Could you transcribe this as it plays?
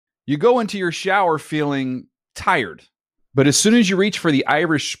You go into your shower feeling tired, but as soon as you reach for the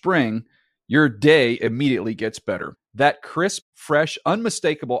Irish Spring, your day immediately gets better. That crisp, fresh,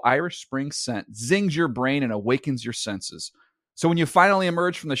 unmistakable Irish Spring scent zings your brain and awakens your senses. So when you finally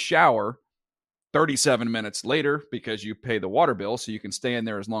emerge from the shower 37 minutes later, because you pay the water bill so you can stay in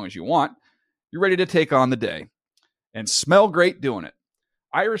there as long as you want, you're ready to take on the day and smell great doing it.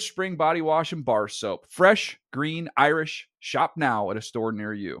 Irish Spring Body Wash and Bar Soap. Fresh, green, Irish. Shop now at a store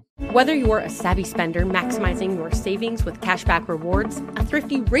near you. Whether you're a savvy spender maximizing your savings with cashback rewards, a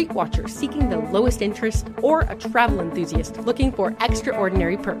thrifty rate watcher seeking the lowest interest, or a travel enthusiast looking for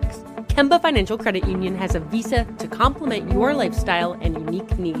extraordinary perks, Kemba Financial Credit Union has a visa to complement your lifestyle and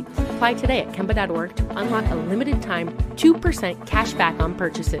unique needs. Apply today at Kemba.org to unlock a limited-time 2% cash back on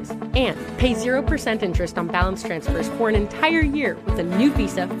purchases and pay 0% interest on balance transfers for an entire year with a new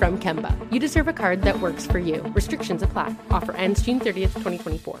visa from Kemba. You deserve a card that works for you. Restrictions apply. Offer ends June 30th,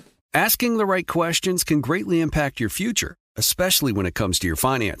 2024. Asking the right questions can greatly impact your future, especially when it comes to your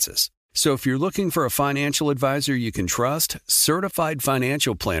finances. So if you're looking for a financial advisor you can trust, certified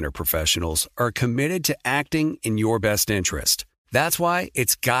financial planner professionals are committed to acting in your best interest. That's why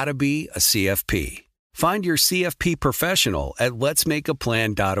it's got to be a CFP. Find your CFP professional at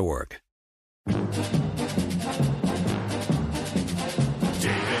letsmakeaplan.org.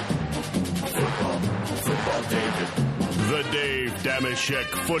 The Dave Dameshek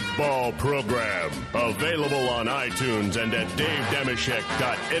Football Program. Available on iTunes and at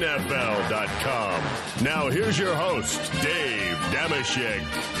davedameshek.nfl.com. Now here's your host, Dave Dameshek.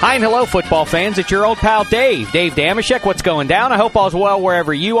 Hi and hello, football fans. It's your old pal Dave Dameshek. What's going down? I hope all's well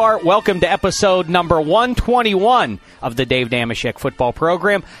wherever you are. Welcome to episode number 121 of the Dave Dameshek Football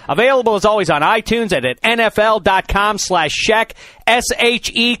Program. Available as always on iTunes and at nfl.com/shek.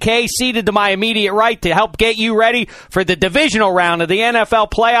 SHEK, seated to my immediate right to help get you ready for the divisional round of the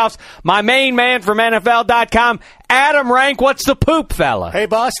NFL playoffs. My main man from NFL.com, Adam Rank. What's the poop, fella? Hey,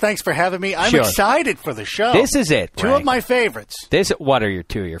 boss. Thanks for having me. I'm excited for the show. This is it, Two Rank. of my favorites. What are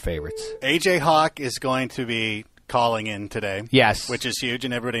two of your favorites? A.J. Hawk is going to be calling in today. Yes. Which is huge,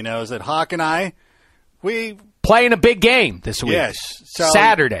 and everybody knows that Hawk and I, we... playing a big game this week. Yes. So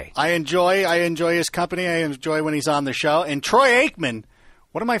Saturday. I enjoy his company. I enjoy when he's on the show. And Troy Aikman,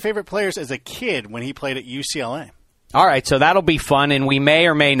 one of my favorite players as a kid when he played at UCLA. All right, so that'll be fun, and we may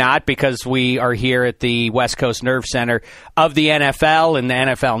or may not, because we are here at the West Coast Nerve Center of the NFL and the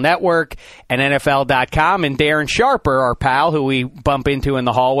NFL Network and NFL.com, and Darren Sharper, our pal, who we bump into in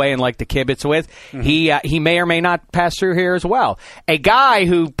the hallway and like to kibitz with, he may or may not pass through here as well. A guy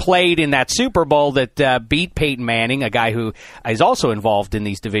who played in that Super Bowl that beat Peyton Manning, a guy who is also involved in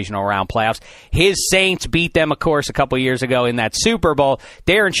these divisional round playoffs. His Saints beat them, of course, a couple years ago in that Super Bowl.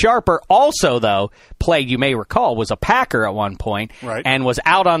 Darren Sharper also, though, played, you may recall, was a Packer at one point, right, and was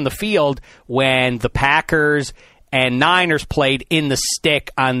out on the field when the Packers and Niners played in the stick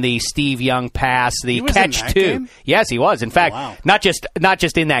on the Steve Young pass, the catch-two. Game? Yes, he was. In fact, not just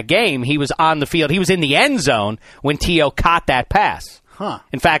in that game, he was on the field. He was in the end zone when T.O. caught that pass. Huh.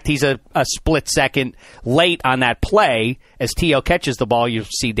 In fact, he's a split second late on that play. As T.O. catches the ball, you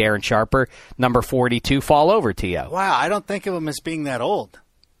see Darren Sharper, number 42, fall over T.O. Wow, I don't think of him as being that old.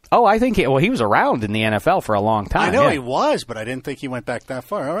 Oh, I think he was around in the NFL for a long time. I know he was, but I didn't think he went back that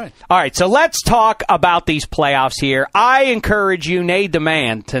far. All right, so let's talk about these playoffs here. I encourage you, Nate the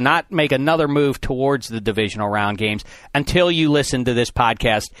man, to not make another move towards the divisional round games until you listen to this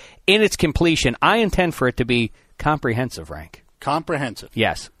podcast in its completion. I intend for it to be comprehensive, Rank. Comprehensive.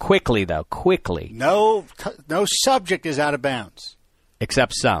 Yes. Quickly, though. Quickly. No subject is out of bounds.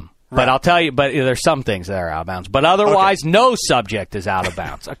 Except some. Right. But I'll tell you, there's some things that are out of bounds. But otherwise, no subject is out of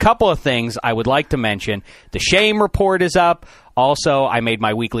bounds. A couple of things I would like to mention. The Shame Report is up. Also, I made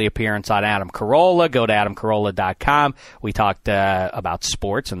my weekly appearance on Adam Carolla. Go to adamcarolla.com. We talked about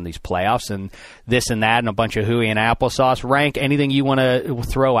sports and these playoffs and this and that and a bunch of hooey and applesauce. Rank, anything you want to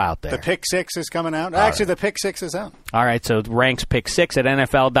throw out there? The Pick Six is coming out. The Pick Six is out. All right, so Rank's Pick Six at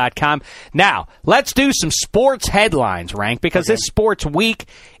NFL.com. Now, let's do some sports headlines, Rank, because this sports week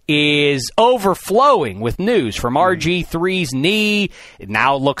is overflowing with news from RG3's knee. It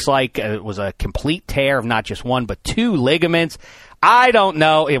now looks like it was a complete tear of not just one but two ligaments. I don't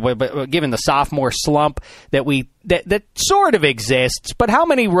know, given the sophomore slump that sort of exists, but how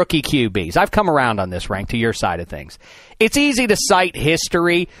many rookie QBs? I've come around on this, Rank, to your side of things. It's easy to cite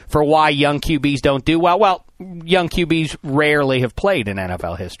history for why young QBs don't do well. Well, young QBs rarely have played in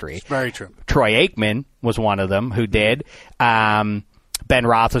NFL history. It's very true. Troy Aikman was one of them who did. Ben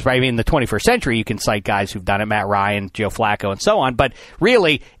Roethlisberger. I mean, in the 21st century, you can cite guys who've done it, Matt Ryan, Joe Flacco, and so on. But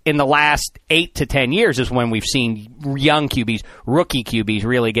really, in the last 8 to 10 years is when we've seen young QBs, rookie QBs,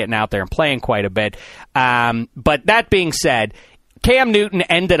 really getting out there and playing quite a bit. But that being said, Cam Newton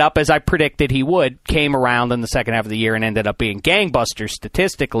ended up, as I predicted he would, came around in the second half of the year and ended up being gangbusters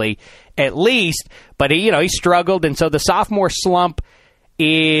statistically, at least. But he struggled, and so the sophomore slump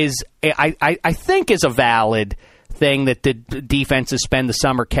is, I think, is a valid thing that the defenses spend the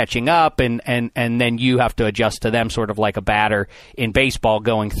summer catching up, and then you have to adjust to them, sort of like a batter in baseball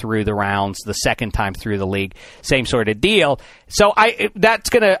going through the rounds the second time through the league, same sort of deal. So that's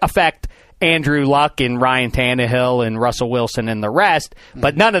going to affect Andrew Luck and Ryan Tannehill and Russell Wilson and the rest,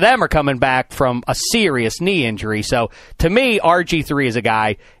 but none of them are coming back from a serious knee injury. So to me, RG3 is a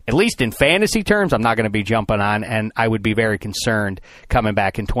guy, at least in fantasy terms, I'm not going to be jumping on, and I would be very concerned coming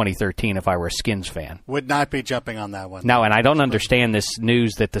back in 2013 if I were a Skins fan. Would not be jumping on that one. No, and I don't understand this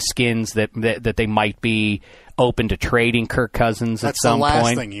news that the Skins, that they might be open to trading Kirk Cousins at some point. That's the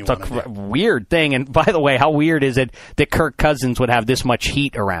last thing you want to do. Weird thing. And by the way, how weird is it that Kirk Cousins would have this much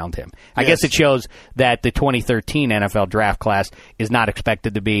heat around him? I guess it shows that the 2013 NFL draft class is not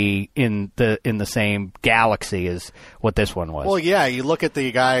expected to be in the same galaxy as what this one was. Well, yeah, you look at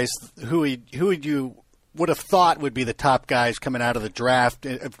the guys who you would have thought would be the top guys coming out of the draft.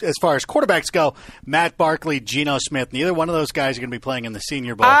 As far as quarterbacks go, Matt Barkley, Geno Smith, neither one of those guys are going to be playing in the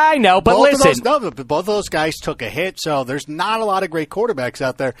Senior Bowl. I know, but listen. Both of those guys took a hit, so there's not a lot of great quarterbacks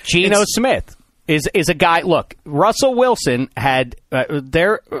out there. Geno Smith is a guy. Look, Russell Wilson had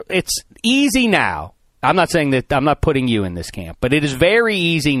it's easy now. I'm not saying that I'm not putting you in this camp, but it is very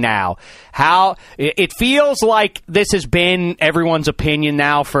easy now. How it feels like this has been everyone's opinion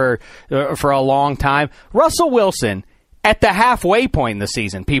now for a long time. Russell Wilson, at the halfway point in the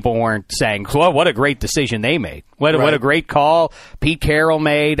season, people weren't saying, well, what a great decision they made. What a great call Pete Carroll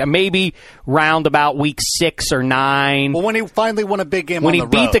made. Maybe round about week 6 or 9. Well, when he finally won a big game when on he the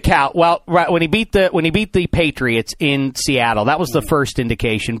beat road. the Cow. Well, right, when he beat the Patriots in Seattle, that was the first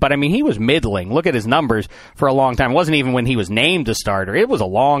indication. But I mean, he was middling. Look at his numbers for a long time. It wasn't even when he was named a starter. It was a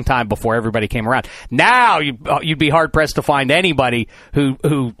long time before everybody came around. Now you'd be hard pressed to find anybody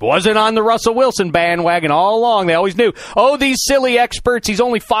who wasn't on the Russell Wilson bandwagon all along. They always knew, these silly experts. He's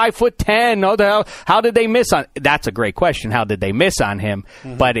only 5'10". How did they miss on? That's a great question. How did they miss on him?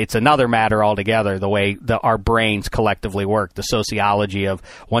 Mm-hmm. But it's another matter altogether, the way our brains collectively work, the sociology of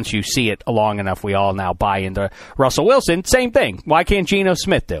once you see it long enough, we all now buy into Russell Wilson. Same thing. Why can't Geno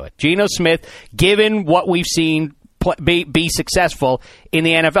Smith do it? Geno Smith, given what we've seen be successful in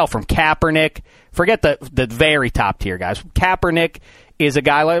the NFL, from Kaepernick, forget the very top tier guys. Kaepernick is a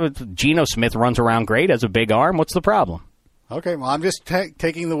guy like Geno Smith, runs around great, has a big arm. What's the problem? Okay, well, I'm just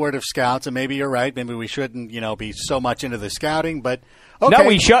taking the word of scouts, and maybe you're right. Maybe we shouldn't, be so much into the scouting, but okay. No,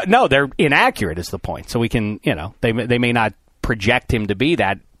 we should. No, they're inaccurate is the point. So we can, they may not project him to be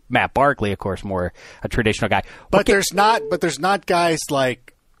that. Matt Barkley, of course, more a traditional guy. But there's not guys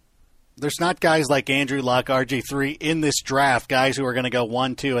like Andrew Luck, RG3 in this draft, guys who are going to go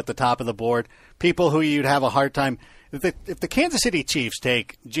 1-2 at the top of the board, people who you'd have a hard time. If the Kansas City Chiefs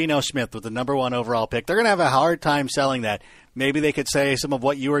take Geno Smith with the number 1 overall pick, they're going to have a hard time selling that. Maybe they could say some of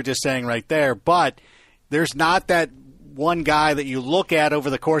what you were just saying right there, but there's not that one guy that you look at over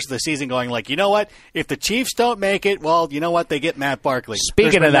the course of the season going like, you know what, if the Chiefs don't make it, well, you know what, they get Matt Barkley.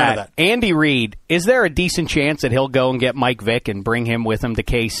 Speaking of that, Andy Reid, is there a decent chance that he'll go and get Mike Vick and bring him with him to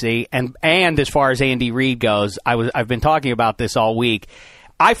KC? And as far as Andy Reid goes, I've been talking about this all week.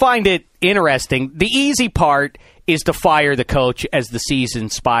 I find it interesting. The easy part is to fire the coach as the season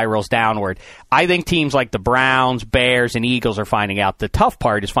spirals downward. I think teams like the Browns, Bears, and Eagles are finding out. The tough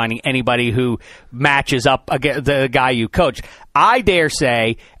part is finding anybody who matches up against the guy you coach. I dare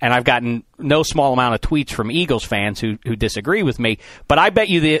say, and I've gotten no small amount of tweets from Eagles fans who disagree with me, but I bet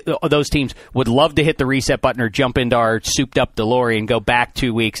you those teams would love to hit the reset button or jump into our souped-up DeLorean, go back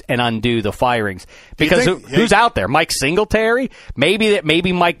 2 weeks, and undo the firings. Because who's out there? Mike Singletary?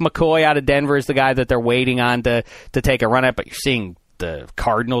 Maybe Mike McCoy out of Denver is the guy that they're waiting on to take a run at, but you're seeing the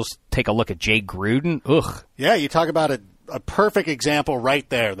Cardinals take a look at Jay Gruden. Ugh. Yeah, you talk about a perfect example right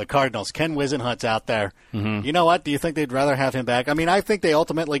there. The Cardinals, Ken Wisenhunt's out there. Mm-hmm. You know what? Do you think they'd rather have him back? I mean, I think they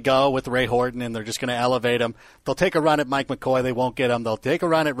ultimately go with Ray Horton, and they're just going to elevate him. They'll take a run at Mike McCoy. They won't get him. They'll take a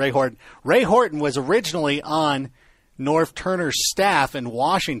run at Ray Horton. Ray Horton was originally on Norv Turner's staff in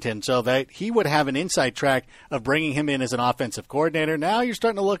Washington, so that he would have an inside track of bringing him in as an offensive coordinator. Now you're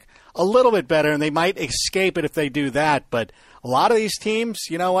starting to look a little bit better, and they might escape it if they do that. But a lot of these teams,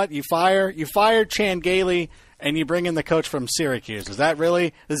 you know what? You fire Chan Gailey, and you bring in the coach from Syracuse. Does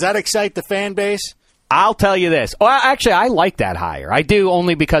that excite the fan base? I'll tell you this. Well, actually, I like that hire. I do,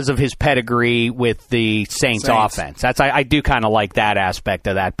 only because of his pedigree with the Saints. Offense. I do kind of like that aspect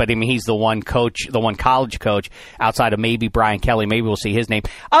of that. But I mean, he's the one college coach outside of maybe Brian Kelly. Maybe we'll see his name.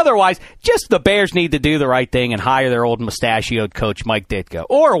 Otherwise, just the Bears need to do the right thing and hire their old mustachioed coach Mike Ditka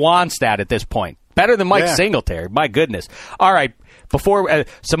or Wannstedt at this point. Better than Mike Singletary. My goodness. All right. Before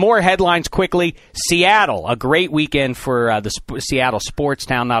some more headlines quickly. Seattle, a great weekend for the Seattle sports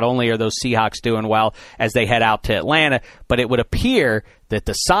town. Not only are those Seahawks doing well as they head out to Atlanta, but it would appear that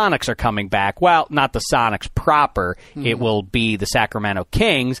the Sonics are coming back. Well, not the Sonics proper. Mm-hmm. It will be the Sacramento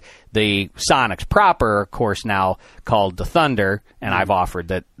Kings. The Sonics proper, of course, now called the Thunder, and I've offered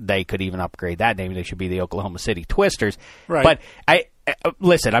that they could even upgrade that name. They should be the Oklahoma City Twisters. Right. But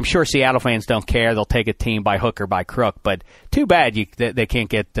listen, I'm sure Seattle fans don't care. They'll take a team by hook or by crook, but too bad they can't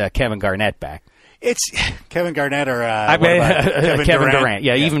get Kevin Garnett back. It's Kevin Garnett or Kevin Durant.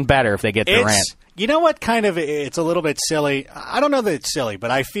 Yeah, even better if they get Durant. You know what? It's a little bit silly. I don't know that it's silly, but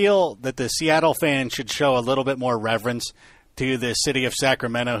I feel that the Seattle fans should show a little bit more reverence to the city of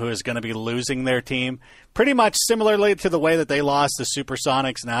Sacramento, who is going to be losing their team. Pretty much similarly to the way that they lost the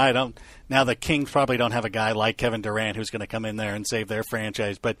Supersonics. Now the Kings probably don't have a guy like Kevin Durant who's going to come in there and save their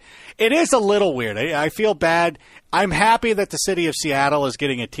franchise. But it is a little weird. I feel bad. I'm happy that the city of Seattle is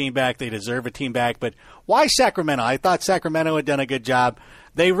getting a team back. They deserve a team back. But why Sacramento? I thought Sacramento had done a good job.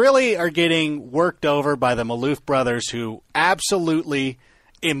 They really are getting worked over by the Maloof brothers, who absolutely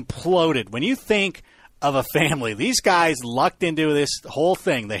imploded. When you think of a family, these guys lucked into this whole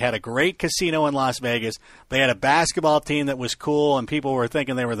thing. They had a great casino in Las Vegas. They had a basketball team that was cool, and people were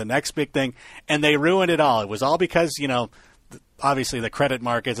thinking they were the next big thing, and they ruined it all. It was all because, obviously the credit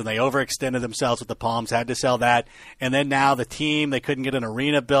markets, and they overextended themselves with the Palms, had to sell that, and then now the team, they couldn't get an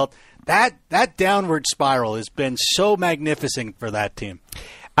arena built. That downward spiral has been so magnificent for that team.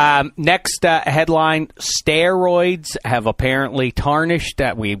 Next headline: steroids have apparently tarnished.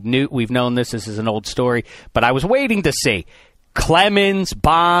 We've known this. This is an old story, but I was waiting to see Clemens,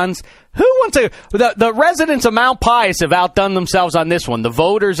 Bonds. Who wants to? The residents of Mount Pius have outdone themselves on this one. The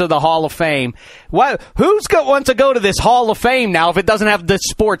voters of the Hall of Fame. Who's wants to go to this Hall of Fame now if it doesn't have the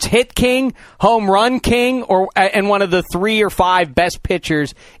sports hit king, home run king, and one of the 3 or 5 best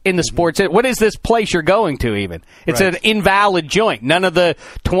pitchers in the sports? What is this place you're going to? Even it's an invalid joint. None of the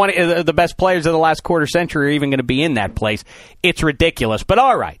 20 the best players of the last quarter century are even going to be in that place. It's ridiculous. But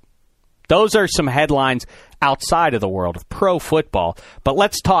all right, those are some headlines outside of the world of pro football. But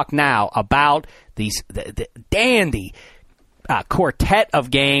let's talk now about the dandy quartet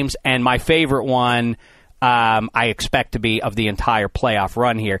of games, and my favorite one, I expect to be of the entire playoff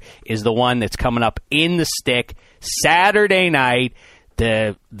run here, is the one that's coming up in the stick Saturday night.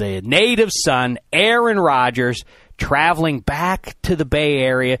 The native son, Aaron Rodgers, traveling back to the Bay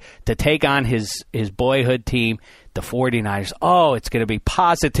Area to take on his boyhood team, the 49ers. Oh, it's going to be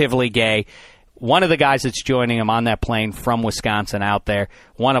positively gay. One of the guys that's joining him on that plane from Wisconsin out there,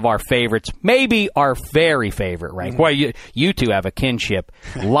 one of our favorites, maybe our very favorite, right? Well, you two have a kinship.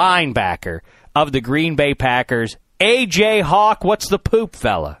 Linebacker of the Green Bay Packers, A.J. Hawk. What's the poop,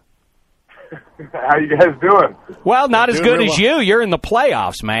 fella? How you guys doing? Well, not as good as you. You're in the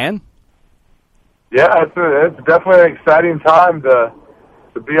playoffs, man. Yeah, it's definitely an exciting time to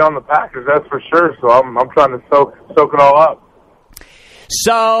be on the Packers, that's for sure. So I'm trying to soak it all up.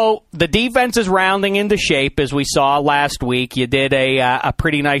 So the defense is rounding into shape, as we saw last week. You did a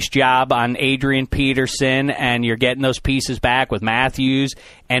pretty nice job on Adrian Peterson, and you're getting those pieces back with Matthews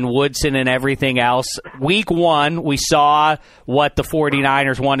and Woodson and everything else. Week 1, we saw what the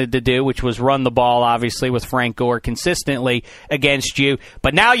 49ers wanted to do, which was run the ball, obviously, with Frank Gore consistently against you.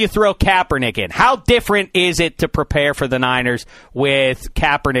 But now you throw Kaepernick in. How different is it to prepare for the Niners with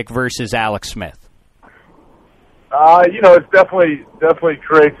Kaepernick versus Alex Smith? It's definitely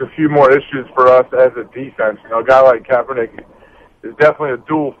creates a few more issues for us as a defense. A guy like Kaepernick is definitely a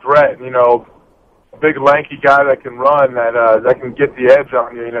dual threat. A big lanky guy that can run, that can get the edge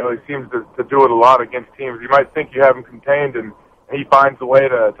on you. He seems to do it a lot against teams. You might think you have him contained, and he finds a way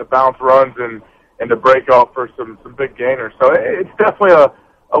to bounce runs and to break off for some big gainers. So it's definitely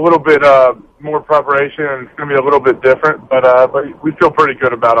a little bit more preparation, and it's going to be a little bit different. But we feel pretty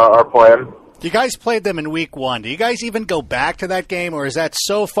good about our plan. You guys played them in Week 1. Do you guys even go back to that game, or is that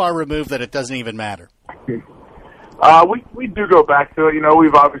so far removed that it doesn't even matter? We do go back to it.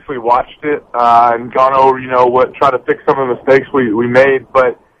 We've obviously watched it and gone over, try to fix some of the mistakes we made,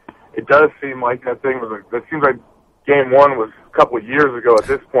 but it does seem like that seems like game 1 was a couple of years ago at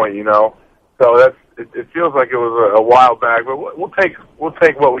this point, So it feels like it was a while back, but we'll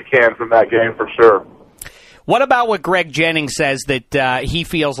take what we can from that game for sure. What about what Greg Jennings says that he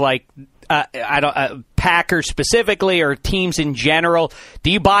feels like Packers specifically or teams in general,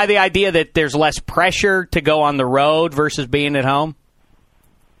 do you buy the idea that there's less pressure to go on the road versus being at home?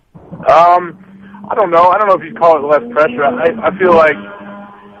 I don't know. I don't know if you'd call it less pressure. I feel like,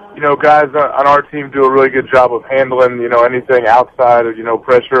 guys on our team do a really good job of handling, anything outside of,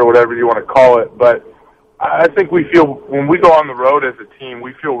 pressure or whatever you want to call it. But I think we feel, when we go on the road as a team,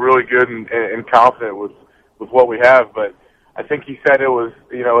 we feel really good and confident with what we have. But I think he said it was,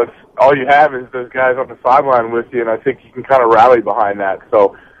 it's all you have is those guys on the sideline with you, and I think you can kind of rally behind that.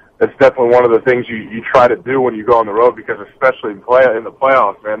 So that's definitely one of the things you try to do when you go on the road, because especially in the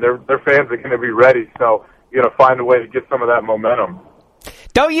playoffs, man, their fans are going to be ready. So you got to find a way to get some of that momentum.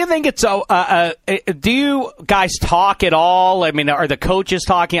 Don't you think it's do you guys talk at all? I mean, are the coaches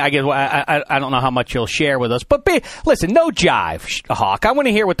talking? I guess I don't know how much you'll share with us, but listen, no jive, Hawk. I want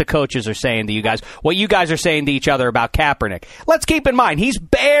to hear what the coaches are saying to you guys, what you guys are saying to each other about Kaepernick. Let's keep in mind, he's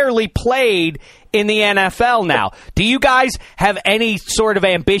barely played in the NFL now. Do you guys have any sort of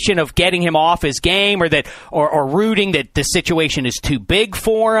ambition of getting him off his game, or rooting that the situation is too big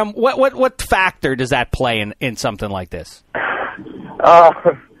for him? What factor does that play in something like this?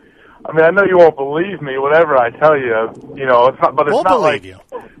 I mean, I know you won't believe me, whatever I tell you, it's not, but it's we'll not believe like you.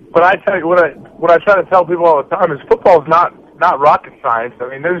 But I tell you what I try to tell people all the time is football's not rocket science. I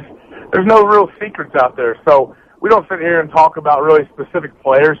mean, there's no real secrets out there. So we don't sit here and talk about really specific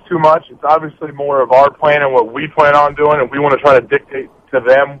players too much. It's obviously more of our plan and what we plan on doing, and we want to try to dictate to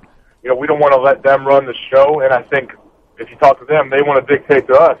them. We don't want to let them run the show, and I think if you talk to them, they want to dictate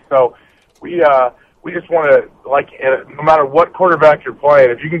to us. So we just want to, no matter what quarterback you're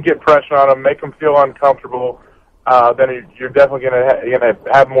playing, if you can get pressure on them, make them feel uncomfortable, then you're definitely going to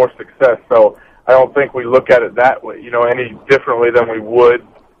have more success. So I don't think we look at it that way, any differently than we would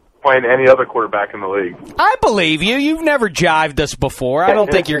playing any other quarterback in the league. I believe you. You've never jived us before. I don't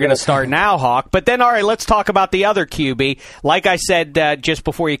think you're going to start now, Hawk. But then, all right, let's talk about the other QB. Like I said just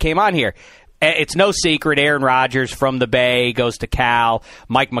before you came on here, it's no secret Aaron Rodgers from the Bay goes to Cal.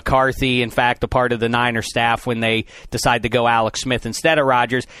 Mike McCarthy, in fact, a part of the Niner staff when they decide to go Alex Smith instead of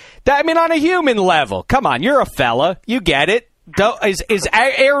Rodgers. I mean, on a human level, come on, you're a fella. You get it. Is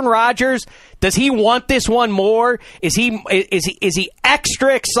Aaron Rodgers, does he want this one more? Is he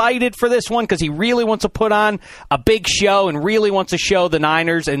extra excited for this one because he really wants to put on a big show and really wants to show the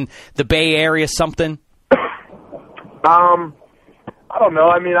Niners and the Bay Area something? I don't know.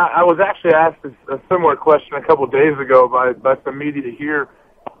 I mean, I was actually asked a similar question a couple of days ago by some media here,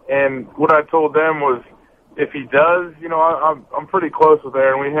 and what I told them was, if he does, I'm pretty close with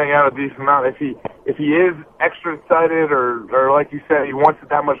Aaron. We hang out a decent amount. If he is extra excited or like you said, he wants it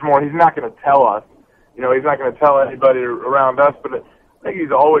that much more, he's not going to tell us. He's not going to tell anybody around us. But I think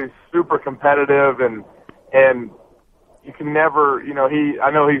he's always super competitive, and you can never,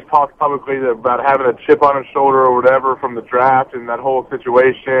 I know he's talked publicly about having a chip on his shoulder or whatever from the draft and that whole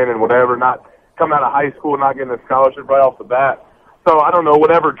situation and whatever, not coming out of high school, not getting a scholarship right off the bat. So I don't know,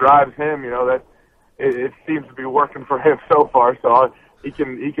 whatever drives him, that it seems to be working for him so far. So he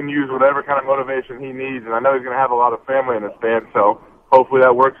can use whatever kind of motivation he needs, and I know he's going to have a lot of family in his band, so hopefully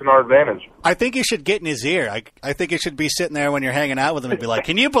that works in our advantage. I think you should get in his ear. I think you should be sitting there when you're hanging out with him and be like,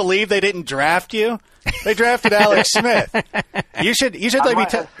 "Can you believe they didn't draft you? They drafted Alex Smith." You should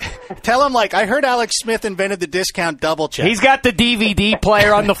tell him, I heard Alex Smith invented the discount double check. He's got the DVD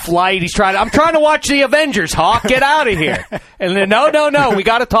player on the flight. I'm trying to watch the Avengers, Hawk. Get out of here. And then, no, we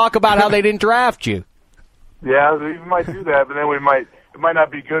got to talk about how they didn't draft you. Yeah, we might do that, but then it might not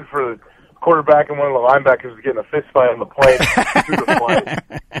be good for the quarterback and one of the linebackers getting a fist fight on the plane through the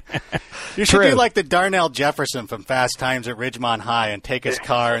flight. You should be like the Darnell Jefferson from Fast Times at Ridgemont High and take his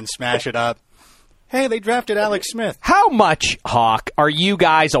car and smash it up. Hey, they drafted Alex Smith. How much, Hawk, are you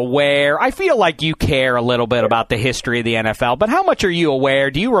guys aware? I feel like you care a little bit about the history of the NFL, but how much are you aware?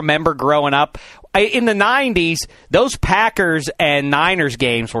 Do you remember growing up? In the 90s, those Packers and Niners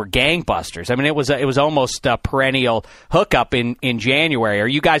games were gangbusters. I mean, it was almost a perennial hookup in January. Are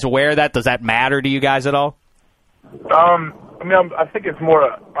you guys aware of that? Does that matter to you guys at all? I think it's more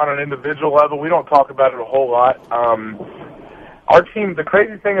on an individual level. We don't talk about it a whole lot. Our team, the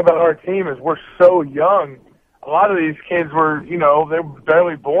crazy thing about our team is we're so young. A lot of these kids were, they were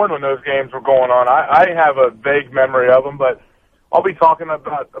barely born when those games were going on. I have a vague memory of them, but I'll be talking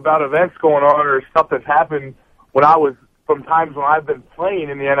about events going on or stuff that's happened from times when I've been playing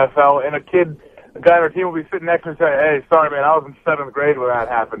in the NFL, and a guy on our team will be sitting next to me and say, "Hey, sorry, man, I was in 7th grade when that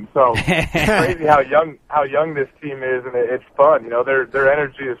happened." So it's crazy how young this team is, and it's fun. Their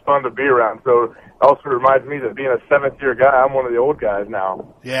energy is fun to be around. So it also reminds me that being a 7th-year guy, I'm one of the old guys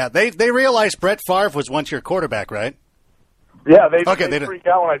now. Yeah, they realized Brett Favre was once your quarterback, right? Yeah, they freak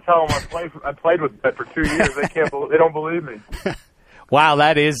out when I tell them I played with that for 2 years. They don't believe me. Wow,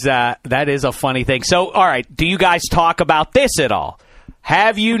 that is a funny thing. So, all right, do you guys talk about this at all?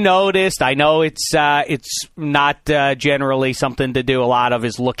 Have you noticed? I know it's not generally something to do a lot of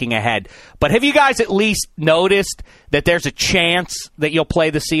is looking ahead, but have you guys at least noticed that there's a chance that you'll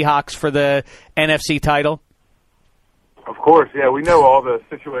play the Seahawks for the NFC title? Of course, yeah. We know all the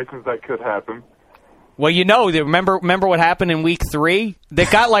situations that could happen. Well, remember what happened in Week 3?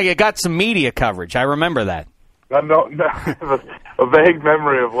 It got some media coverage. I remember that. I don't know. A vague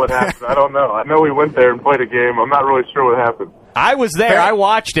memory of what happened. I don't know. I know we went there and played a game. I'm not really sure what happened. I was there. I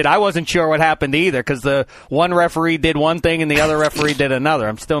watched it. I wasn't sure what happened either because the one referee did one thing and the other referee did another.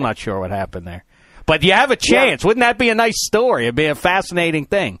 I'm still not sure what happened there. But you have a chance. Yeah. Wouldn't that be a nice story? It'd be a fascinating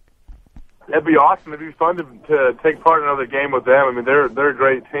thing. It'd be awesome. It'd be fun to take part in another game with them. I mean, they're a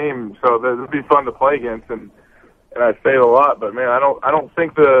great team, so it'd be fun to play against. And I say it a lot, but man, I don't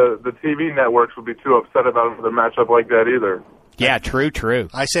think the TV networks would be too upset about another matchup like that either. Yeah, true.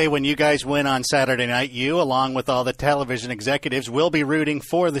 I say when you guys win on Saturday night, you, along with all the television executives, will be rooting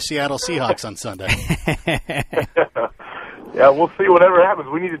for the Seattle Seahawks on Sunday. Yeah, we'll see whatever happens.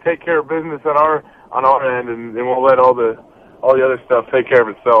 We need to take care of business on our end, and we'll let all the other stuff take care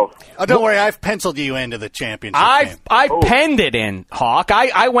of itself. Oh, don't worry, I've penciled you into the championship game. I've penned it in, Hawk.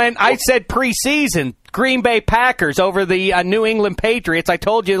 I said preseason, Green Bay Packers over the New England Patriots. I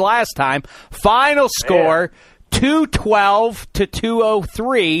told you last time. Final score, 212 to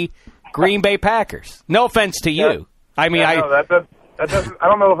 203, Green Bay Packers. No offense to you. I mean, that doesn't. I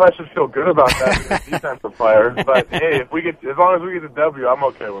don't know if I should feel good about that as a defensive player, but hey, as long as we get the W, I'm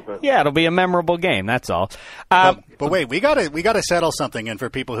okay with it. Yeah, it'll be a memorable game. That's all. But wait, we gotta settle something in for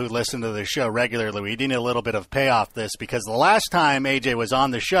people who listen to the show regularly. We need a little bit of payoff this because the last time AJ was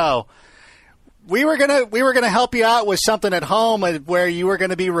on the show, we were gonna help you out with something at home where you were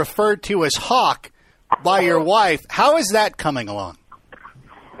gonna be referred to as Hawk by your wife. How is that coming along?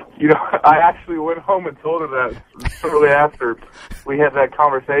 You know, I actually went home and told her that shortly after we had that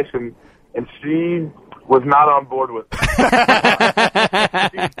conversation, and she was not on board with it.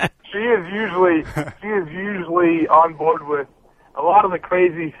 She is usually on board with a lot of the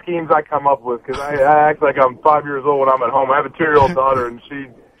crazy schemes I come up with because I act like I'm 5 years old when I'm at home. I have a 2-year-old daughter, and she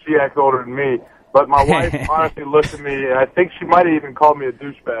acts older than me. But my wife honestly looked at me, and I think she might have even called me a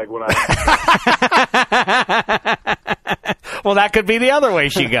douchebag when I. Well, that could be the other way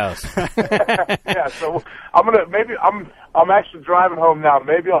she goes. Yeah, so I'm actually driving home now.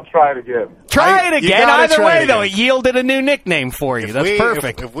 Maybe I'll try it again. Try it again. Either way, though, it yielded a new nickname for you. That's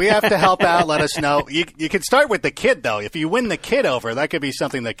perfect. If we have to help out, let us know. You can start with the kid, though. If you win the kid over, that could be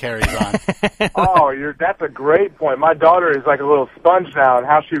something that carries on. That's a great point. My daughter is like a little sponge now, and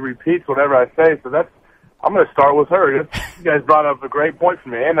how she repeats whatever I say. So I'm going to start with her. You guys brought up a great point for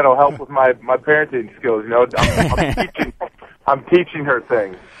me, and that'll help with my parenting skills. You know, I'm teaching her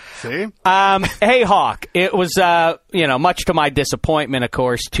things. See? Hey, Hawk, it was, much to my disappointment, of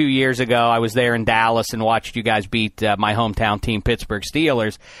course, 2 years ago, I was there in Dallas and watched you guys beat my hometown team, Pittsburgh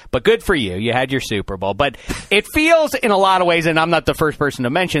Steelers. But good for you. You had your Super Bowl. But it feels in a lot of ways, and I'm not the first person to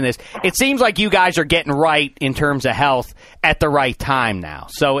mention this, it seems like you guys are getting right in terms of health at the right time now.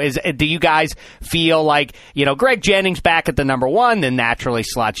 So do you guys feel like, Greg Jennings back at the number 1, then naturally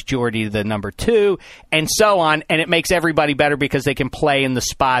slots Jordy to the number 2, and so on, and it makes everybody better because they can play in the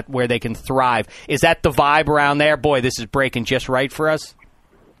spot where they can thrive. Is that the vibe around there? Boy, this is breaking just right for us.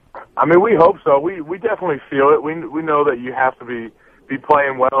 I mean, we hope so. We definitely feel it. We know that you have to be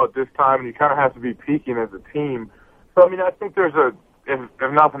playing well at this time, and you kind of have to be peaking as a team. So, I mean, I think there's if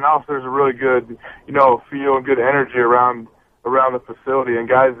nothing else, there's a really good, feel and good energy around the facility, and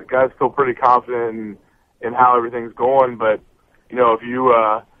guys feel pretty confident in how everything's going. But, if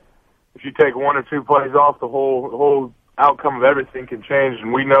you take 1 or 2 plays off, the whole outcome of everything can change,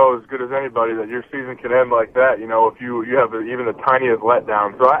 and we know as good as anybody that your season can end like that, if you have even the tiniest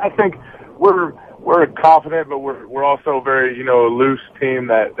letdown. So I think we're confident, but we're also a very, loose team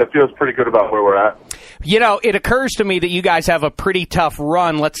that feels pretty good about where we're at. It occurs to me that you guys have a pretty tough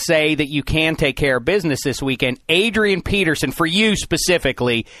run. Let's say that you can take care of business this weekend. Adrian Peterson, for you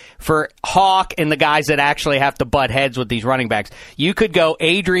specifically, for Hawk and the guys that actually have to butt heads with these running backs, you could go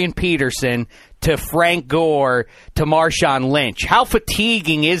Adrian Peterson to Frank Gore to Marshawn Lynch. How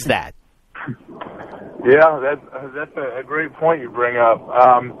fatiguing is that? Yeah, that's a great point you bring up.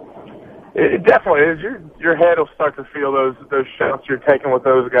 It definitely is. Your head will start to feel those shots you're taking with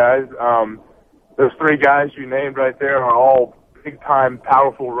those guys. Those 3 guys you named right there are all big-time,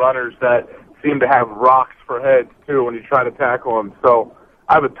 powerful runners that seem to have rocks for heads, too, when you try to tackle them. So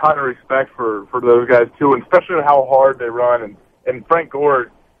I have a ton of respect for those guys too, and especially how hard they run. And Frank Gore,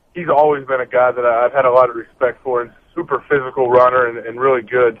 he's always been a guy that I've had a lot of respect for, and super physical runner and really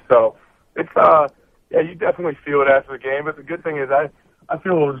good. So it's you definitely feel it after the game. But the good thing is I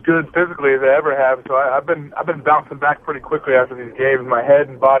feel as good physically as I ever have. So I've been bouncing back pretty quickly after these games. My head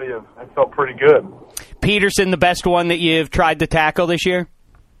and body have felt pretty good. Peterson, the best one that you've tried to tackle this year?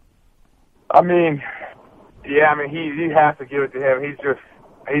 I mean, yeah, he has to give it to him. He's just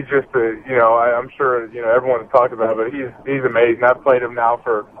I'm sure everyone's talked about it, but he's amazing. I've played him now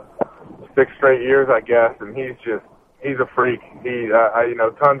for 6 straight years, I guess, and he's a freak.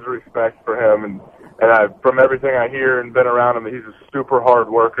 Tons of respect for him, and from everything I hear and been around him, he's a super hard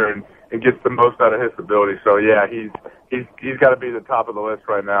worker and gets the most out of his ability. So yeah, he's got to be the top of the list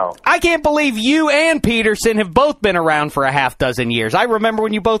right now. I can't believe you and Peterson have both been around for a half dozen years. I remember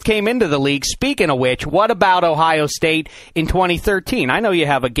when you both came into the league. Speaking of which, what about Ohio State in 2013? I know you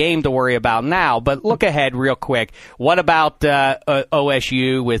have a game to worry about now, but look ahead real quick. What about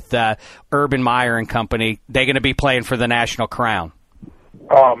OSU with Urban Meyer and company? They're going to be playing for the national crown.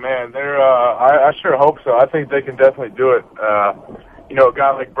 Oh man, I sure hope so. I think they can definitely do it. A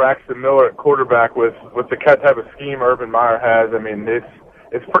guy like Braxton Miller at quarterback with the type of scheme Urban Meyer has,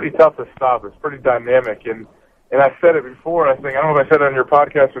 it's pretty tough to stop. It's pretty dynamic, and I said it before. I don't know if I said it on your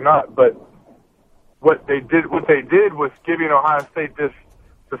podcast or not, but what they did was giving Ohio State this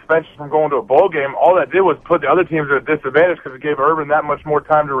suspension from going to a bowl game. All that did was put the other teams at a disadvantage because it gave Urban that much more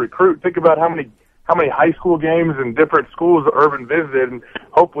time to recruit. Think about how many high school games and different schools Urban visited, and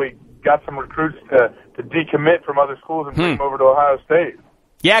hopefully got some recruits to decommit from other schools and bring them over to Ohio State.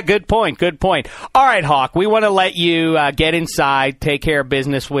 Yeah, good point. All right, Hawk, we want to let you get inside, take care of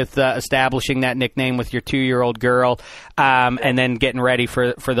business with establishing that nickname with your 2-year-old girl, and then getting ready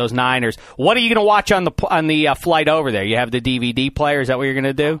for those Niners. What are you going to watch on the flight over there? You have the DVD player. Is that what you're going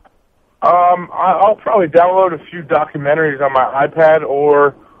to do? I'll probably download a few documentaries on my iPad,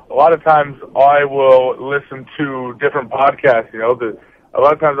 or a lot of times I will listen to different podcasts. A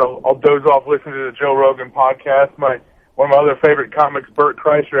lot of times I'll doze off listening to the Joe Rogan podcast. One of my other favorite comics, Bert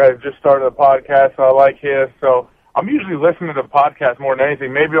Kreischer, has just started a podcast, so I like his. So I'm usually listening to the podcast more than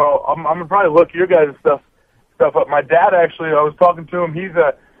anything. Maybe I'm gonna probably look your guys' stuff up. My dad, actually, I was talking to him. You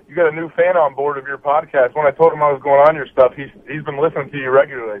got a new fan on board of your podcast. When I told him I was going on your stuff, he's been listening to you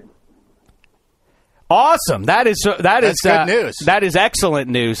regularly. Awesome. That is good news. That is excellent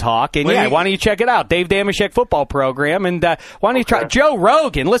news, Hawk. And why don't you check it out? Dave Dameshek football program. And why don't you try Joe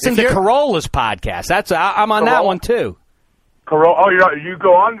Rogan? Listen to Carolla's podcast. I'm on that one too. Corolla? Oh, you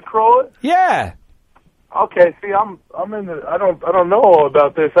go on to Corolla? Yeah. Okay. See, I'm in the. I don't know all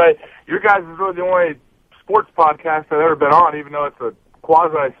about this. Your guys is really the only sports podcast I've ever been on, even though it's a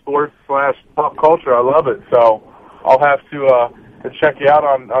quasi sports / pop culture. I love it. So I'll have to check you out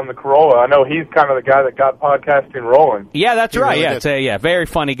on the Corolla. I know he's kind of the guy that got podcasting rolling. Yeah, that's right. Really it's a very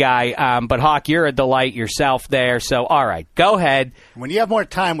funny guy. But Hawk, you're a delight yourself there. So all right, go ahead. When you have more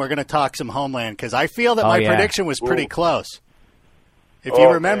time, we're going to talk some Homeland, because I feel that my prediction was pretty close. If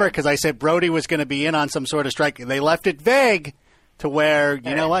you remember, because I said Brody was going to be in on some sort of strike, they left it vague to where,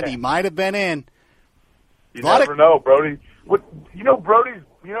 you know what, he might have been in. You never know, Brody. Brody's,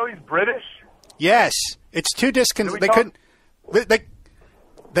 he's British? Yes. It's too they couldn't.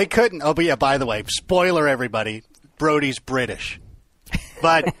 They couldn't. Oh, but yeah, by the way, spoiler, everybody, Brody's British.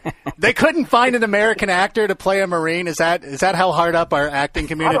 But they couldn't find an American actor to play a Marine. Is that how hard up our acting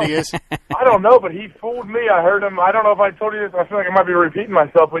community is? I don't know, but he fooled me. I heard him. I don't know if I told you this. I feel like I might be repeating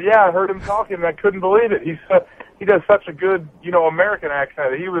myself, but yeah, I heard him talking, and I couldn't believe it. He does such a good, American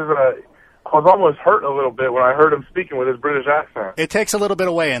accent. I was almost hurt a little bit when I heard him speaking with his British accent. It takes a little bit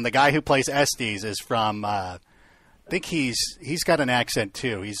away, and the guy who plays Estes is from. I think he's got an accent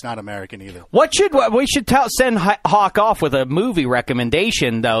too. He's not American either. We should send Hawk off with a movie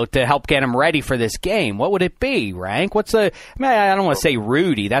recommendation though to help get him ready for this game. What would it be, Rank? I don't want to say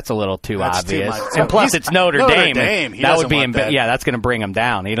Rudy. That's a little too obvious. And plus, it's Notre Dame. That would be that's going to bring him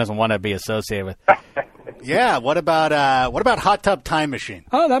down. He doesn't want to be associated with. Yeah. What about Hot Tub Time Machine?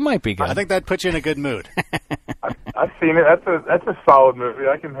 Oh, that might be good. I think that puts you in a good mood. I've seen it. That's a solid movie.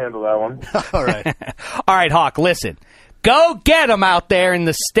 I can handle that one. All right. All right, Hawk, listen. Go get him out there in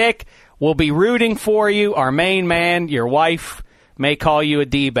the stick. We'll be rooting for you. Our main man, your wife, may call you a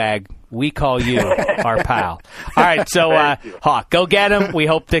D-bag. We call you our pal. All right, so Hawk, go get him. We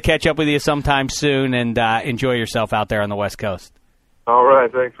hope to catch up with you sometime soon, and enjoy yourself out there on the West Coast. All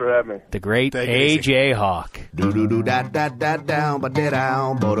right, thanks for having me. The great A.J. Hawk.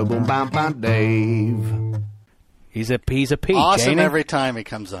 Do-do-do-da-da-da-down-ba-da-down, ba-da-boom-bam-bam, Dave. He's a peach. Awesome ain't he? every time he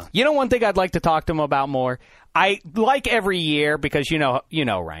comes on. You know, one thing I'd like to talk to him about more. I like every year because you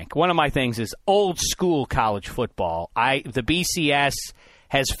know, Rank. One of my things is old school college football. The BCS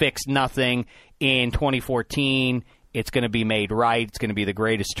has fixed nothing in 2014. It's going to be made right. It's going to be the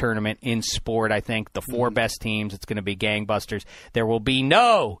greatest tournament in sport, I think. The 4 best teams. It's going to be gangbusters. There will be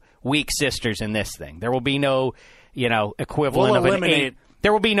no weak sisters in this thing. There will be no, equivalent of an 8.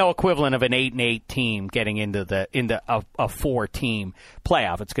 There will be no equivalent of an 8-8 team getting into a 4-team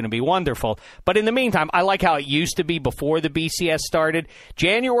playoff. It's going to be wonderful. But in the meantime, I like how it used to be before the BCS started.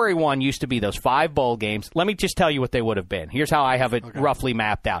 January 1 used to be those 5 bowl games. Let me just tell you what they would have been. Here's how I have it roughly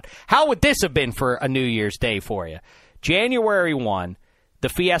mapped out. How would this have been for a New Year's Day for you? January 1, the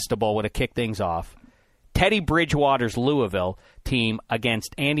Fiesta Bowl would have kicked things off. Teddy Bridgewater's Louisville team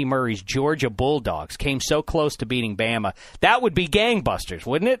against Andy Murray's Georgia Bulldogs came so close to beating Bama. That would be gangbusters,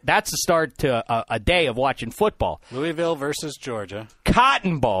 wouldn't it? That's the start to a day of watching football. Louisville versus Georgia.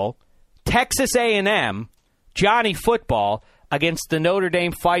 Cotton Bowl, Texas A&M, Johnny Football against the Notre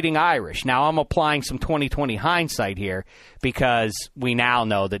Dame Fighting Irish. Now, I'm applying some 2020 hindsight here because we now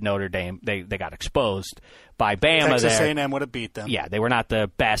know that Notre Dame, they got exposed by Bama. Texas there. A&M would have beat them. Yeah, they were not the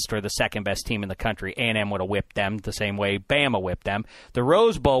best or the second best team in the country. A&M would have whipped them the same way Bama whipped them. The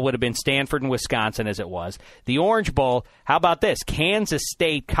Rose Bowl would have been Stanford and Wisconsin as it was. The Orange Bowl, how about this? Kansas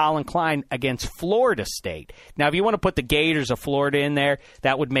State, Colin Klein against Florida State. Now, if you want to put the Gators of Florida in there,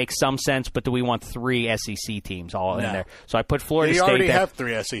 that would make some sense, but do we want 3 SEC teams all in there? So I put Florida State there. You already have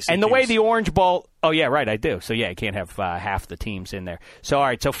 3 SEC teams. And the way the Orange Bowl... Oh, yeah, right, I do. So, yeah, you can't have half the teams in there. So, all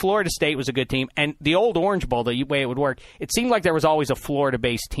right, so Florida State was a good team. And the old Orange Bowl, the way it would work, it seemed like there was always a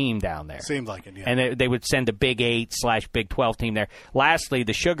Florida-based team down there. Seemed like it, yeah. And they would send a Big 8/Big 12 team there. Lastly,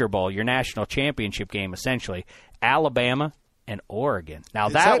 the Sugar Bowl, your national championship game, essentially, Alabama and Oregon. Now,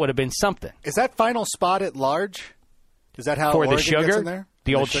 that would have been something. Is that final spot at large? Is that how for Oregon the Sugar? gets in there?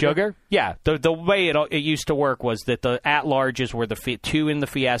 The old Sugar? Yeah. The way it used to work was that the at-larges were the 2 in the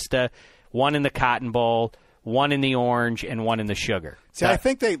Fiesta, 1 in the Cotton Bowl, 1 in the Orange, and 1 in the Sugar. See, I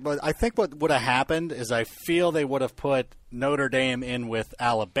think what would have happened is I feel they would have put Notre Dame in with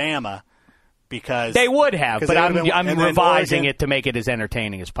Alabama because they would have, but I'm revising Oregon, it to make it as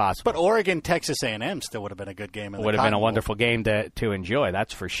entertaining as possible. But Oregon, Texas A&M still would have been a good game. It would have been a wonderful game to enjoy,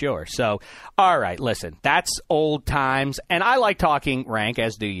 that's for sure. So, all right, listen, that's old times, and I like talking, Rank,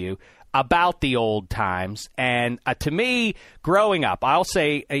 as do you, about the old times. And to me, growing up, I'll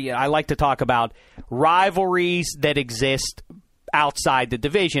say I like to talk about rivalries that exist outside the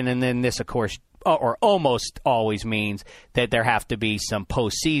division. And then this, of course, or almost always means that there have to be some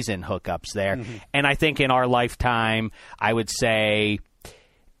postseason hookups there. Mm-hmm. And I think in our lifetime, I would say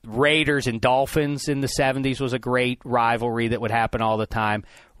Raiders and Dolphins in the 70s was a great rivalry that would happen all the time.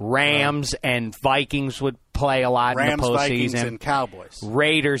 Rams and Vikings would play a lot in the postseason. Vikings and Cowboys.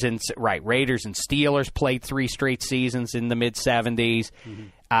 Raiders and Steelers played 3 straight seasons in the mid-70s.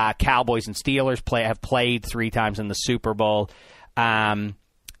 Mm-hmm. Cowboys and Steelers have played 3 times in the Super Bowl.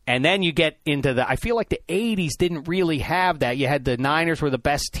 And then you get into I feel like the 80s didn't really have that. You had the Niners were the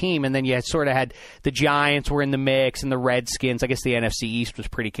best team, and then you sort of had the Giants were in the mix and the Redskins. I guess the NFC East was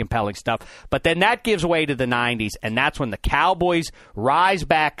pretty compelling stuff. But then that gives way to the 90s, and that's when the Cowboys rise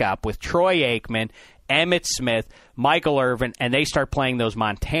back up with Troy Aikman, Emmitt Smith, Michael Irvin, and they start playing those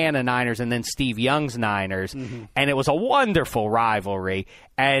Montana Niners and then Steve Young's Niners. Mm-hmm. And it was a wonderful rivalry.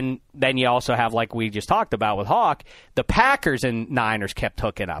 And then you also have, like we just talked about with Hawk, the Packers and Niners kept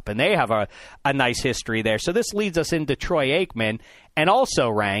hooking up, and they have a nice history there. So this leads us into Troy Aikman, and also,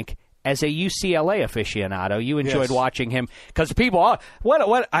 Rank, as a UCLA aficionado, you enjoyed watching him because people,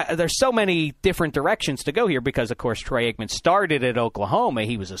 there's so many different directions to go here because, of course, Troy Aikman started at Oklahoma.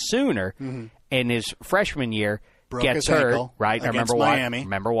 He was a Sooner in his freshman year. Broke gets his hurt, ankle right? I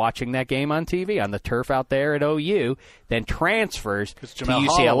remember watching that game on TV on the turf out there at OU. Then transfers to UCLA,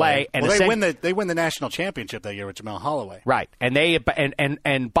 Holloway. and they win the national championship that year with Jamel Holloway, right? And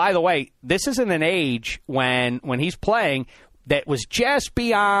and by the way, this isn't an age when he's playing that was just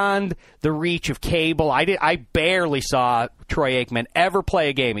beyond the reach of cable. I barely saw Troy Aikman ever play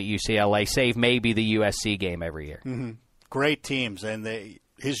a game at UCLA, save maybe the USC game every year. Mm-hmm. Great teams, and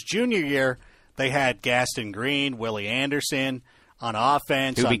his junior year. They had Gaston Green, Willie Anderson on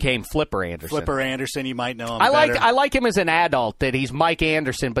offense. Who became Flipper Anderson. Flipper Anderson, you might know him better. I like him as an adult, that he's Mike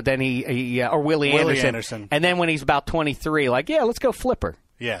Anderson, but then or Willie Anderson. And then when he's about 23, let's go Flipper.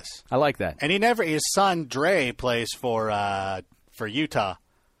 Yes. I like that. And his son, Dre, plays for Utah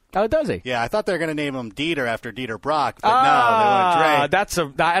Oh, does he? Yeah, I thought they were going to name him Dieter after Dieter Brock, but no, they went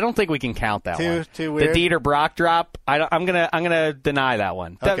Dre. I don't think we can count that one. Too weird. The Dieter Brock drop. I'm gonna deny that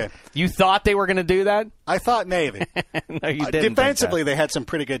one. Okay. You thought they were going to do that? I thought maybe. No, you didn't. Defensively, they had some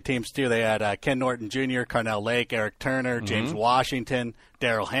pretty good teams too. They had Ken Norton Jr., Carnell Lake, Eric Turner, James Washington,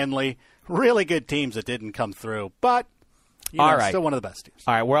 Darrell Henley. Really good teams that didn't come through, but. All right. Still one of the best teams.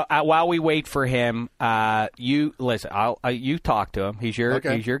 All right. Well, while we wait for him, you listen. You talk to him. He's your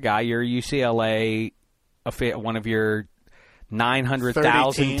guy. You're UCLA, one of your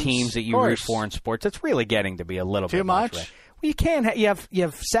 900,000 teams that you root for in sports. It's really getting to be a little bit much. Right? Well, you can't. You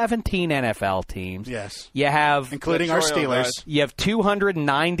have 17 NFL teams. Yes. You have including our Steelers. You have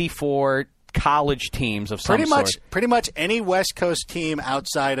 294 college teams of some sort. Pretty much any West Coast team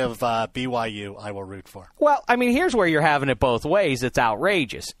outside of BYU I will root for. Well, I mean, here's where you're having it both ways. It's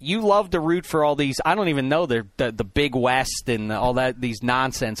outrageous. You love to root for all these, I don't even know, the Big West and all that, these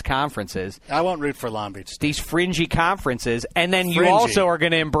nonsense conferences. I won't root for Long Beach State. These fringy conferences. And then you also are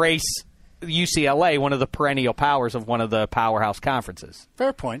going to embrace UCLA, one of the perennial powers of one of the powerhouse conferences.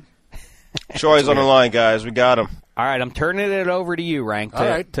 Fair point. Troy's on the line, guys. We got him. All right, I'm turning it over to you, Rank,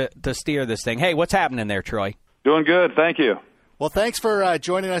 to steer this thing. Hey, what's happening there, Troy? Doing good, thank you. Well, thanks for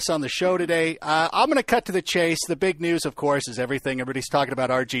joining us on the show today. I'm going to cut to the chase. The big news, of course, is everything. Everybody's talking about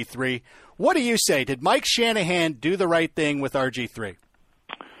RG3. What do you say? Did Mike Shanahan do the right thing with RG3?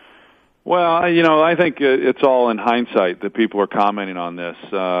 Well, I think it's all in hindsight that people are commenting on this.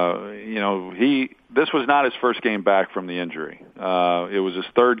 This was not his first game back from the injury. It was his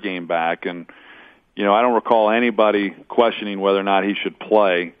third game back, and I don't recall anybody questioning whether or not he should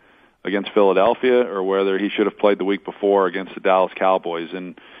play against Philadelphia or whether he should have played the week before against the Dallas Cowboys.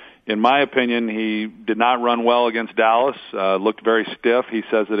 And in my opinion, he did not run well against Dallas, looked very stiff. He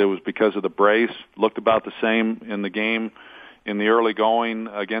says that it was because of the brace, looked about the same in the game in the early going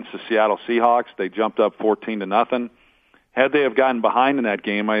against the Seattle Seahawks. They jumped up 14-0. Had they have gotten behind in that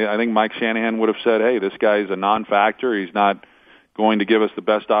game, I think Mike Shanahan would have said, hey, this guy's a non-factor. He's not going to give us the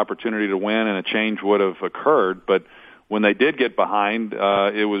best opportunity to win, and a change would have occurred. But when they did get behind,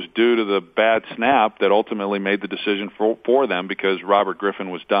 it was due to the bad snap that ultimately made the decision for them because Robert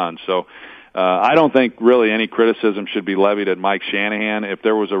Griffin was done. So I don't think really any criticism should be levied at Mike Shanahan. If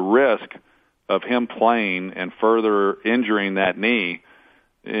there was a risk of him playing and further injuring that knee,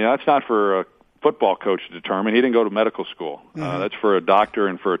 that's not for a football coach to determine. He didn't go to medical school. That's for a doctor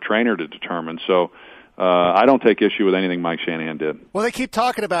and for a trainer to determine. So I don't take issue with anything Mike Shanahan did. Well, they keep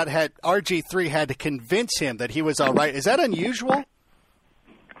talking about had RG3 had to convince him that he was all right. Is that unusual?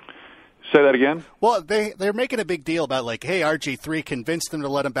 Say that again? Well, they're making a big deal about, like, hey, RG3 convinced them to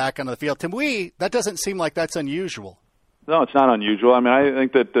let him back onto the field. To me, that doesn't seem like that's unusual. No, it's not unusual. I mean, I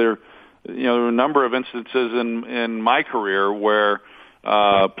think that there are a number of instances in my career where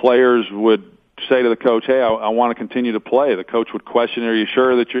players would say to the coach, hey, I want to continue to play. The coach would question, are you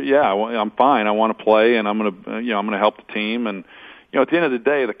sure that you're, I'm fine. I want to play and I'm going to help the team. And, at the end of the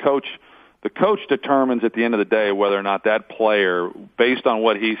day, the coach determines at the end of the day whether or not that player, based on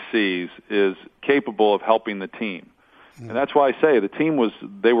what he sees, is capable of helping the team. And that's why I say the team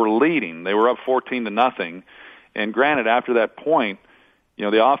they were leading. They were up 14-0. And granted, after that point,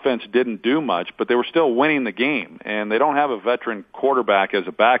 the offense didn't do much, but they were still winning the game. And they don't have a veteran quarterback as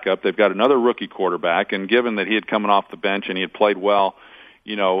a backup. They've got another rookie quarterback. And given that he had coming off the bench and he had played well,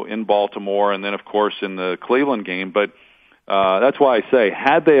 in Baltimore and then, of course, in the Cleveland game. But that's why I say,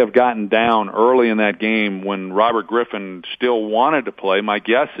 had they have gotten down early in that game when Robert Griffin still wanted to play, my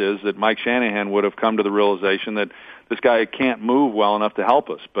guess is that Mike Shanahan would have come to the realization that this guy can't move well enough to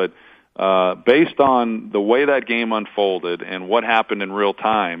help us. But based on the way that game unfolded and what happened in real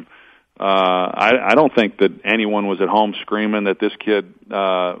time, I don't think that anyone was at home screaming that this kid,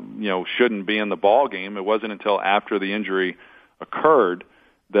 shouldn't be in the ball game. It wasn't until after the injury occurred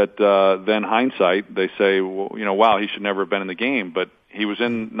that then hindsight they say, wow, he should never have been in the game. But he was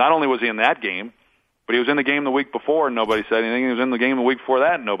in. Not only was he in that game, but he was in the game the week before, and nobody said anything. He was in the game the week before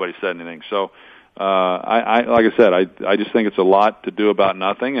that, and nobody said anything. So. Like I said, I just think it's a lot to do about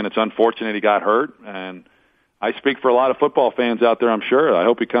nothing, and it's unfortunate he got hurt. And I speak for a lot of football fans out there, I'm sure. I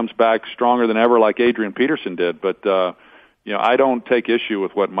hope he comes back stronger than ever like Adrian Peterson did. But, I don't take issue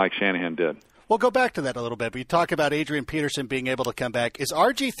with what Mike Shanahan did. We'll go back to that a little bit. But you talk about Adrian Peterson being able to come back. Is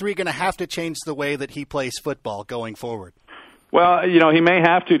RG3 going to have to change the way that he plays football going forward? Well, he may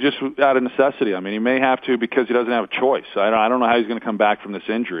have to just out of necessity. I mean, he may have to because he doesn't have a choice. I don't know how he's going to come back from this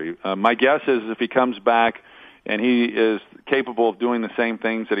injury. My guess is if he comes back and he is capable of doing the same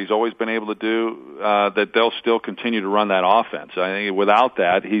things that he's always been able to do, that they'll still continue to run that offense. I think without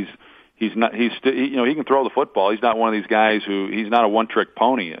that, he's He can throw the football. He's not one of these guys he's not a one-trick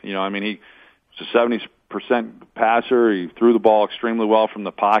pony. He's a 70% passer. He threw the ball extremely well from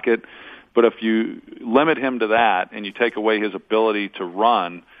the pocket. But if you limit him to that and you take away his ability to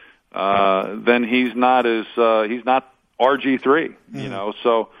run, then he's not RG3.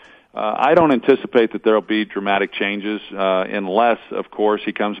 So I don't anticipate that there'll be dramatic changes unless, of course,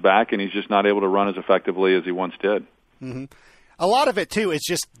 he comes back and he's just not able to run as effectively as he once did. Mm-hmm. A lot of it, too, is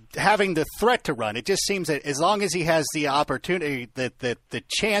just having the threat to run. It just seems that as long as he has the opportunity, the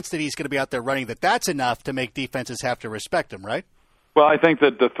chance that he's going to be out there running, that's enough to make defenses have to respect him, right? Well, I think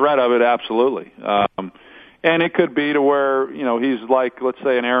that the threat of it, absolutely. And it could be to where, he's like, let's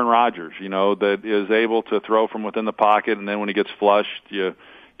say, an Aaron Rodgers, that is able to throw from within the pocket, and then when he gets flushed, you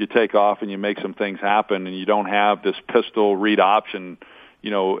take off and you make some things happen, and you don't have this pistol read option,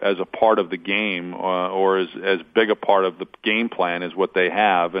 as a part of the game or as big a part of the game plan as what they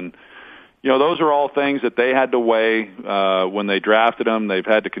have. And, those are all things that they had to weigh when they drafted him. They've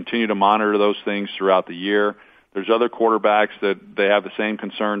had to continue to monitor those things throughout the year. There's other quarterbacks that they have the same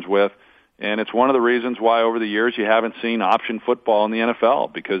concerns with. And it's one of the reasons why over the years you haven't seen option football in the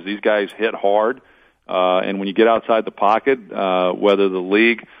NFL, because these guys hit hard. And when you get outside the pocket, whether the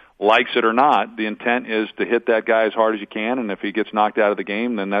league likes it or not, the intent is to hit that guy as hard as you can. And if he gets knocked out of the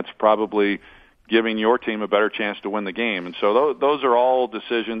game, then that's probably giving your team a better chance to win the game. And so those are all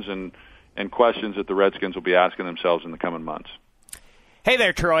decisions and questions that the Redskins will be asking themselves in the coming months. Hey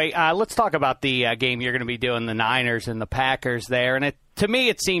there, Troy. Let's talk about the game you're going to be doing, the Niners and the Packers there. And to me,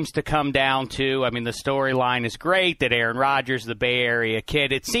 it seems to come down to, the storyline is great, that Aaron Rodgers, the Bay Area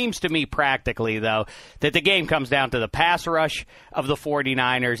kid. It seems to me practically, though, that the game comes down to the pass rush of the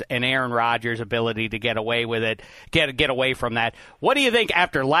 49ers and Aaron Rodgers' ability to get away with it, get away from that. What do you think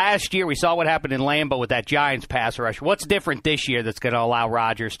after last year? We saw what happened in Lambeau with that Giants pass rush. What's different this year that's going to allow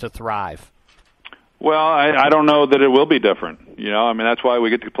Rodgers to thrive? Well, I don't know that it will be different. That's why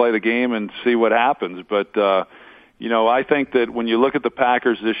we get to play the game and see what happens. But, I think that when you look at the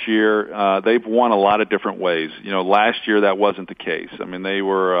Packers this year, they've won a lot of different ways. Last year that wasn't the case. They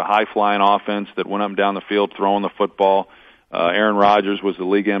were a high-flying offense that went up and down the field throwing the football. Aaron Rodgers was the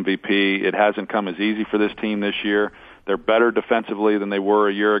league MVP. It hasn't come as easy for this team this year. They're better defensively than they were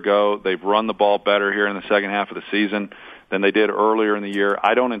a year ago. They've run the ball better here in the second half of the season than they did earlier in the year.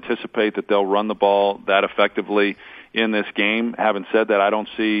 I don't anticipate that they'll run the ball that effectively in this game. Having said that, I don't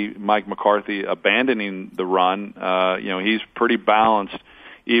see Mike McCarthy abandoning the run. He's pretty balanced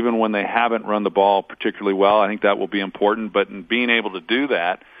even when they haven't run the ball particularly well. I think that will be important. But in being able to do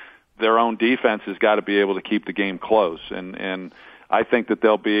that, their own defense has got to be able to keep the game close. And I think that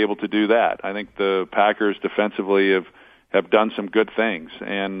they'll be able to do that. I think the Packers defensively have done some good things.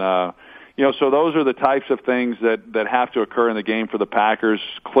 And, so those are the types of things that have to occur in the game for the Packers.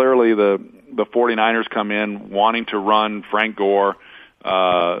 Clearly, the 49ers come in wanting to run Frank Gore,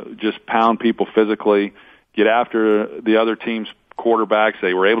 just pound people physically, get after the other team's quarterbacks.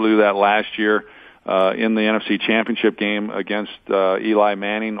 They were able to do that last year in the NFC Championship game against Eli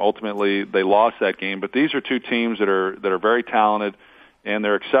Manning. Ultimately, they lost that game. But these are two teams that are very talented, and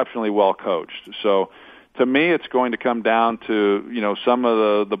they're exceptionally well coached. So, to me, it's going to come down to, some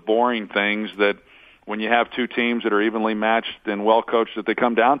of the boring things that when you have two teams that are evenly matched and well coached that they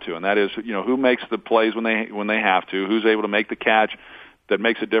come down to. And that is, who makes the plays when they have to, who's able to make the catch that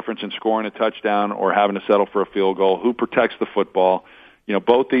makes a difference in scoring a touchdown or having to settle for a field goal, who protects the football.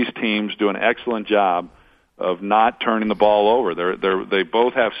 Both these teams do an excellent job of not turning the ball over. They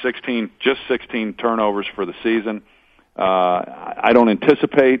both have 16 turnovers for the season. I don't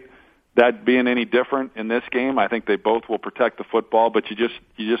anticipate that being any different in this game. I think they both will protect the football, but you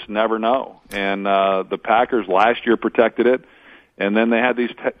just never know. And the Packers last year protected it, and then they had these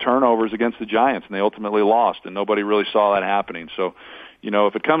turnovers against the Giants, and they ultimately lost, and nobody really saw that happening. So,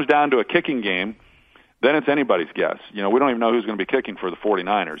 if it comes down to a kicking game, then it's anybody's guess. We don't even know who's going to be kicking for the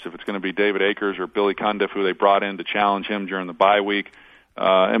 49ers, if it's going to be David Akers or Billy Cundiff, who they brought in to challenge him during the bye week.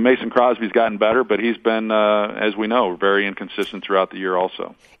 And Mason Crosby's gotten better, but he's been, as we know, very inconsistent throughout the year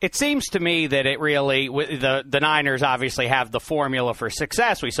also. It seems to me that it really, the Niners obviously have the formula for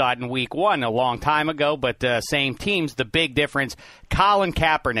success. We saw it in Week 1 a long time ago, but same teams. The big difference, Colin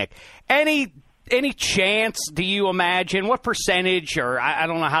Kaepernick. Any chance, do you imagine, what percentage, or I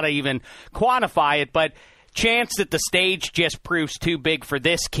don't know how to even quantify it, but chance that the stage just proves too big for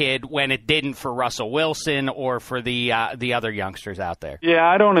this kid when it didn't for Russell Wilson or for the other youngsters out there? Yeah,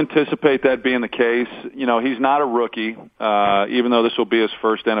 I don't anticipate that being the case. He's not a rookie, even though this will be his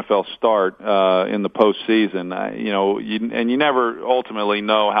first NFL start in the postseason. You never ultimately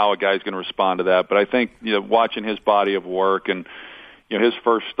know how a guy's going to respond to that. But I think watching his body of work and his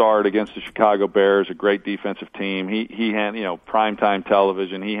first start against the Chicago Bears, a great defensive team. He primetime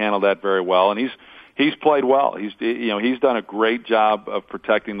television. He handled that very well, and he's played well. He's done a great job of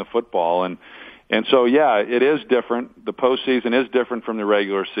protecting the football, and so yeah, it is different. The postseason is different from the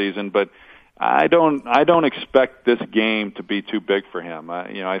regular season, but I don't expect this game to be too big for him.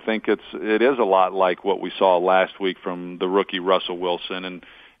 I think it is a lot like what we saw last week from the rookie Russell Wilson, and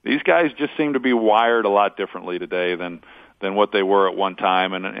these guys just seem to be wired a lot differently today than what they were at one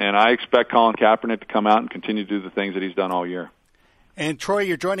time, and I expect Colin Kaepernick to come out and continue to do the things that he's done all year. And, Troy,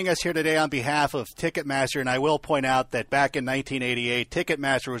 you're joining us here today on behalf of Ticketmaster, and I will point out that back in 1988,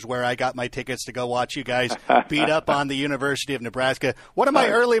 Ticketmaster was where I got my tickets to go watch you guys beat up on the University of Nebraska. One of my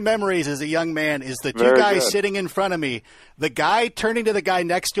early memories as a young man is the two guys sitting in front of me, the guy turning to the guy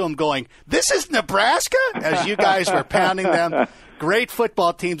next to him going, "This is Nebraska?" as you guys were pounding them. Great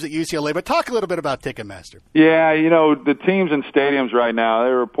football teams at UCLA, but talk a little bit about Ticketmaster. Yeah, the teams in stadiums right now,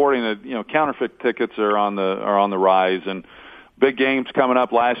 they're reporting that counterfeit tickets are on the rise, and big games coming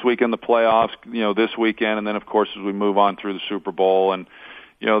up last week in the playoffs, this weekend, and then of course as we move on through the Super Bowl, and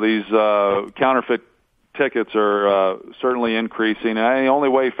these counterfeit tickets are certainly increasing. And the only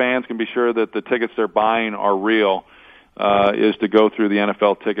way fans can be sure that the tickets they're buying are real is to go through the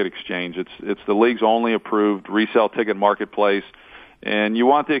NFL Ticket Exchange. It's the league's only approved resale ticket marketplace, and you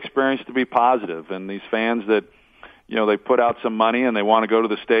want the experience to be positive. And these fans that they put out some money and they want to go to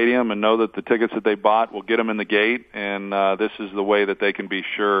the stadium and know that the tickets that they bought will get them in the gate, and this is the way that they can be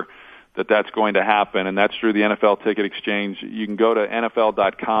sure that that's going to happen, and that's through the NFL Ticket Exchange. You can go to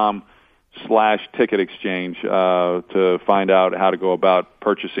NFL.com/ticket exchange to find out how to go about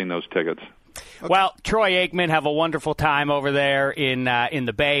purchasing those tickets. Okay. Well, Troy Aikman, have a wonderful time over there in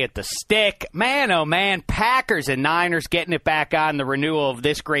the Bay at the Stick. Man, oh man, Packers and Niners getting it back on, the renewal of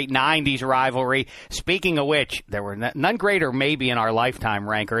this great 90s rivalry. Speaking of which, there were none greater maybe in our lifetime,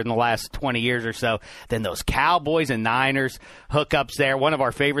 Ranker, in the last 20 years or so than those Cowboys and Niners hookups there. One of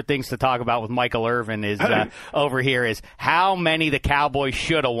our favorite things to talk about with Michael Irvin is over here is how many the Cowboys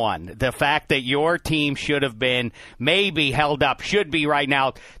should have won. The fact that your team should have been maybe held up, should be right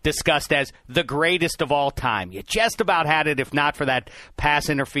now discussed as the greatest of all time. You just about had it if not for that pass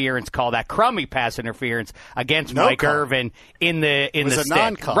interference call, that crummy pass interference against Mike Irvin in the stick.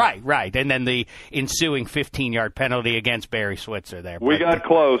 Non-call. Right. And then the ensuing 15-yard penalty against Barry Switzer there. We got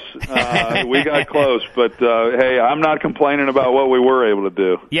close. But hey, I'm not complaining about what we were able to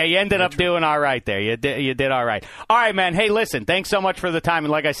do. Yeah, you ended up doing all right there. You did all right. All right, man. Hey, listen, thanks so much for the time.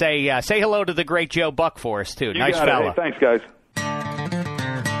 And like I say hello to the great Joe Buck for us, too. Nice fella. Hey, thanks, guys.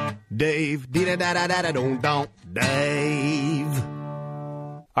 Dave, Dave.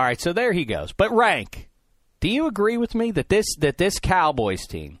 All right, so there he goes. But Rank, do you agree with me that this Cowboys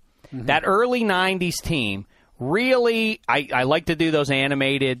team, that early '90s team, really? I like to do those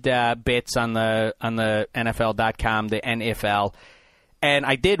animated bits on the NFL.com, the NFL, and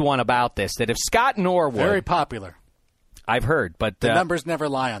I did one about this. That if Scott Norwood, very popular, I've heard, but the numbers never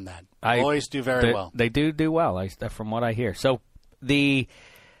lie on that. Always do very well. They do well, from what I hear. So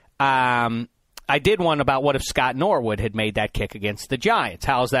I did one about what if Scott Norwood had made that kick against the Giants.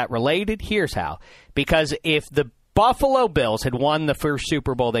 How is that related? Here's how. Because if the Buffalo Bills had won the first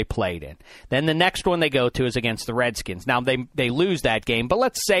Super Bowl they played in, then the next one they go to is against the Redskins. Now, they lose that game, but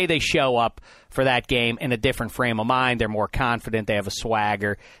let's say they show up for that game in a different frame of mind. They're more confident. They have a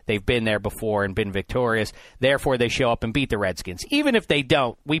swagger. They've been there before and been victorious. Therefore, they show up and beat the Redskins. Even if they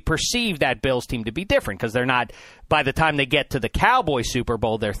don't, we perceive that Bills team to be different because they're not, by the time they get to the Cowboys Super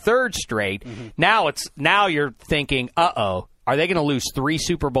Bowl, their third straight. Now you're thinking, uh-oh, are they going to lose 3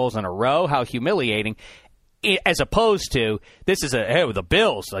 Super Bowls in a row? How humiliating. As opposed to, this is the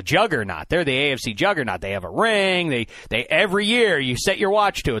Bills, a juggernaut. They're the AFC juggernaut. They have a ring. They every year you set your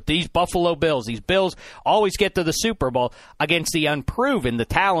watch to it. These Buffalo Bills, these Bills always get to the Super Bowl against the unproven, the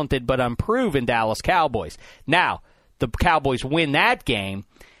talented but unproven Dallas Cowboys. Now, the Cowboys win that game,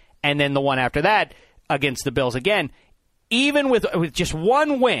 and then the one after that against the Bills again. Even with just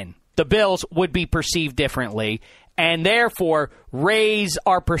one win, the Bills would be perceived differently, and therefore raise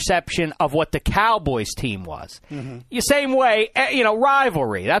our perception of what the Cowboys team was. The same way,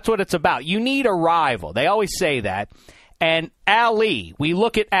 rivalry. That's what it's about. You need a rival. They always say that. And Ali, we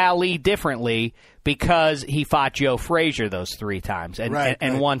look at Ali differently because he fought Joe Frazier those 3 times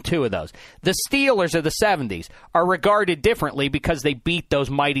and won 2 of those. The Steelers of the 70s are regarded differently because they beat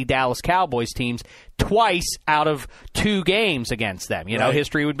those mighty Dallas Cowboys teams twice out of 2 games against them.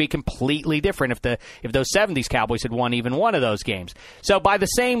 History would be completely different if those 70s Cowboys had won even one of those games. So by the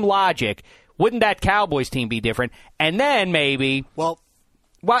same logic, wouldn't that Cowboys team be different? And then maybe,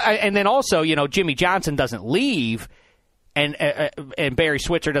 and then also, Jimmy Johnson doesn't leave. and Barry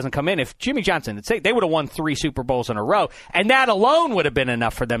Switzer doesn't come in, if Jimmy Johnson, they would have won 3 Super Bowls in a row, and that alone would have been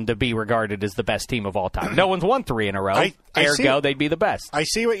enough for them to be regarded as the best team of all time. No one's won 3 in a row. Ergo, they'd be the best. I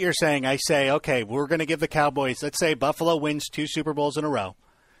see what you're saying. I say, okay, we're going to give the Cowboys, let's say Buffalo wins 2 Super Bowls in a row.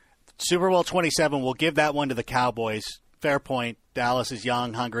 Super Bowl 27, we'll give that one to the Cowboys. Fair point. Dallas is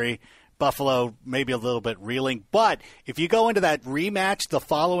young, hungry. Buffalo maybe a little bit reeling. But if you go into that rematch the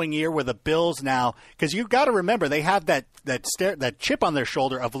following year where the Bills now, because you've got to remember they have that chip on their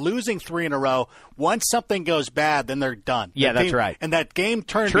shoulder of losing 3 in a row. Once something goes bad, then they're done. Yeah, that's right. And that game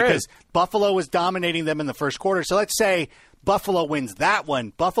turned because Buffalo was dominating them in the first quarter. So let's say Buffalo wins that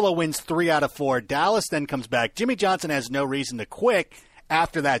one. Buffalo wins 3 out of 4. Dallas then comes back. Jimmy Johnson has no reason to quit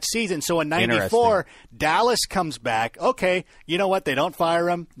after that season. So in 94, Dallas comes back. Okay, you know what? They don't fire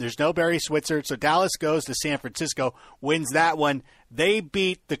him. There's no Barry Switzer. So Dallas goes to San Francisco, wins that one. They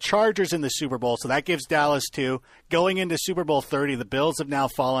beat the Chargers in the Super Bowl, so that gives Dallas 2. Going into Super Bowl 30, the Bills have now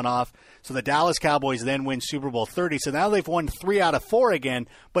fallen off. So the Dallas Cowboys then win Super Bowl 30. So now they've won 3 out of 4 again,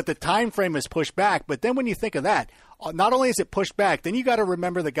 but the time frame is pushed back. But then when you think of that, not only is it pushed back, then you got to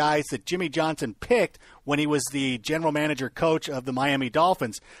remember the guys that Jimmy Johnson picked when he was the general manager coach of the Miami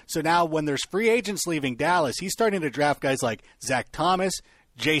Dolphins. So now when there's free agents leaving Dallas, he's starting to draft guys like Zach Thomas,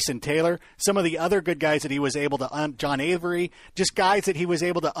 Jason Taylor, some of the other good guys that he was able to John Avery, just guys that he was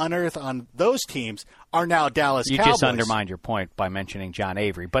able to unearth on those teams are now Dallas Cowboys. You just undermined your point by mentioning John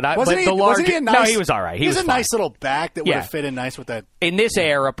Avery. But wasn't he nice? No, he was all right. He was a nice little back that would have fit in nice with that. In this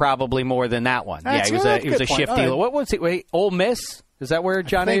era, probably more than that one. He was a shifty. Right. What was it? Wait, Ole Miss? Is that where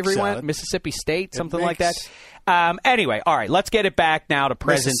John Avery went? Mississippi State, something like that? Anyway, all right, let's get it back now to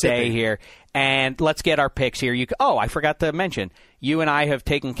present day here, and let's get our picks here. I forgot to mention, you and I have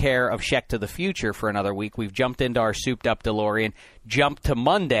taken care of Sheck to the Future for another week. We've jumped into our souped-up DeLorean, jumped to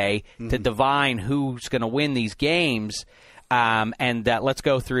Monday to divine who's going to win these games, and let's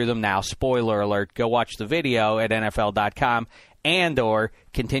go through them now. Spoiler alert, go watch the video at NFL.com and or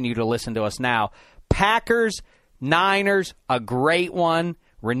continue to listen to us now. Packers, Niners, a great one,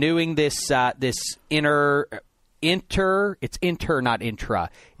 renewing this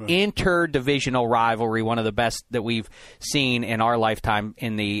interdivisional rivalry, one of the best that we've seen in our lifetime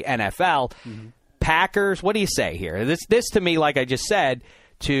in the NFL. Packers, what do you say here? This to me, like I just said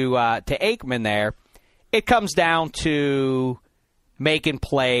to Aikman there, it comes down to making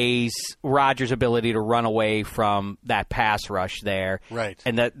plays, Rodgers' ability to run away from that pass rush there. Right.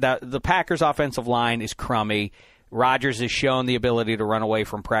 And the Packers' offensive line is crummy. Rodgers has shown the ability to run away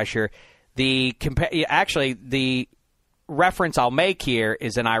from pressure. The reference I'll make here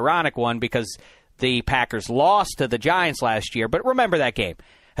is an ironic one because the Packers lost to the Giants last year. But remember that game.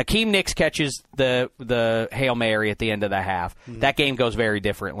 Hakeem Nicks catches the Hail Mary at the end of the half. That game goes very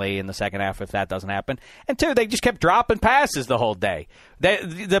differently in the second half if that doesn't happen. And 2, they just kept dropping passes the whole day.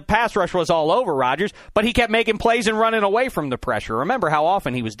 The pass rush was all over Rodgers, but he kept making plays and running away from the pressure. Remember how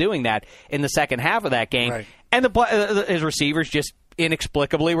often he was doing that in the second half of that game. Right. And his receivers just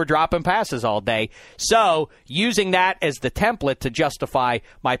inexplicably were dropping passes all day. So using that as the template to justify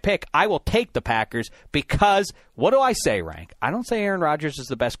my pick, I will take the Packers because, what do I say, Rank? I don't say Aaron Rodgers is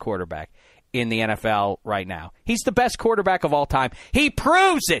the best quarterback in the NFL right now. He's the best quarterback of all time. He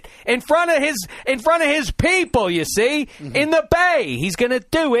proves it in front of his people, you see, in the Bay. He's going to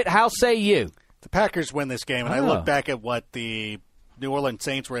do it. How say you? The Packers win this game, and I look back at what the New Orleans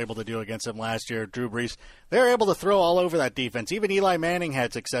Saints were able to do against them last year. Drew Brees, they were able to throw all over that defense. Even Eli Manning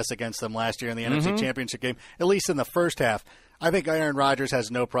had success against them last year in the NFC Championship game, at least in the first half. I think Aaron Rodgers has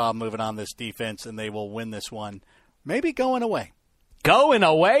no problem moving on this defense, and they will win this one. Maybe going away. Going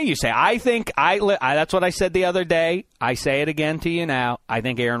away, you say. I think that's what I said the other day. I say it again to you now. I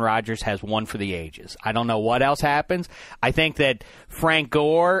think Aaron Rodgers has one for the ages. I don't know what else happens. I think that Frank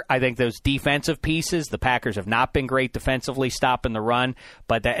Gore, I think those defensive pieces, the Packers have not been great defensively stopping the run,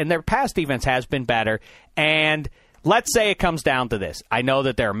 and their pass defense has been better. And let's say it comes down to this. I know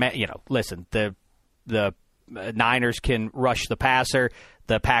that the Niners can rush the passer.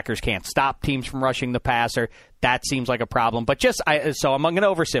 The Packers can't stop teams from rushing the passer. That seems like a problem. But so I'm going to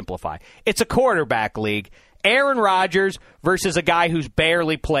oversimplify. It's a quarterback league. Aaron Rodgers versus a guy who's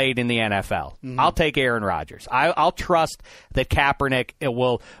barely played in the NFL. I'll take Aaron Rodgers. I'll trust that Kaepernick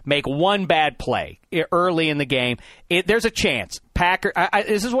will make one bad play early in the game. There's a chance.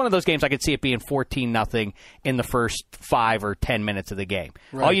 This is one of those games I could see it being 14-0 in the first 5 or 10 minutes of the game.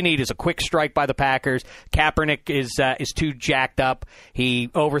 Right. All you need is a quick strike by the Packers. Kaepernick is too jacked up. He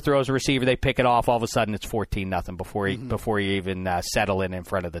overthrows a receiver. They pick it off. All of a sudden, it's 14-0 before you even settle in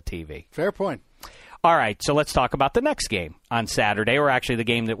front of the TV. Fair point. All right, so let's talk about the next game on Saturday, or actually the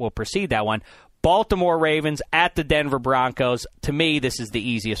game that will precede that one. Baltimore Ravens at the Denver Broncos. To me, this is the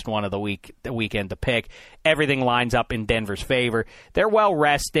easiest one of the weekend to pick. Everything lines up in Denver's favor. They're well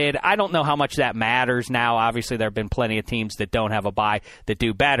rested. I don't know how much that matters now. Obviously, there have been plenty of teams that don't have a bye that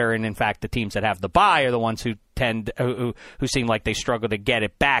do better, and in fact, the teams that have the bye are the ones who seem like they struggle to get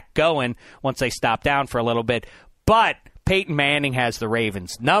it back going once they stop down for a little bit. But Peyton Manning has the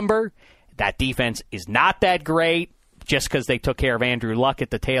Ravens' number. That defense is not that great. Just because they took care of Andrew Luck at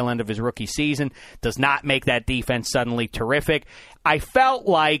the tail end of his rookie season does not make that defense suddenly terrific. I felt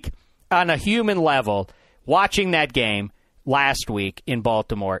like, on a human level, watching that game last week in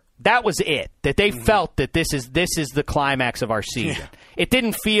Baltimore, that was it. That they felt that this is the climax of our season. Yeah. It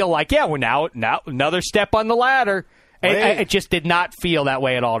didn't feel like, we're now another step on the ladder. It just did not feel that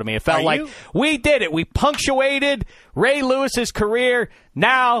way at all to me. It felt like we did it. We punctuated Ray Lewis's career.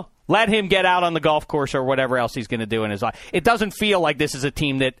 Now let him get out on the golf course or whatever else he's going to do in his life. It doesn't feel like this is a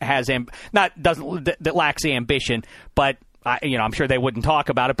team that has that lacks the ambition, but I'm sure they wouldn't talk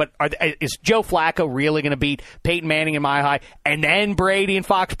about it. But is Joe Flacco really going to beat Peyton Manning in Mile High and then Brady in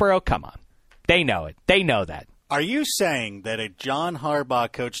Foxborough? Come on, they know it. They know that. Are you saying that a John Harbaugh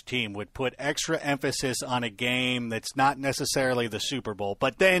coach team would put extra emphasis on a game that's not necessarily the Super Bowl,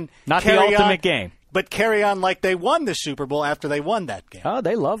 but then not the ultimate game? But carry on like they won the Super Bowl after they won that game. Oh,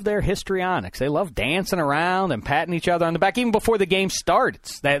 they love their histrionics. They love dancing around and patting each other on the back, even before the game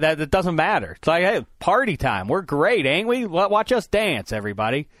starts. That doesn't matter. It's like, hey, party time. We're great, ain't we? Watch us dance,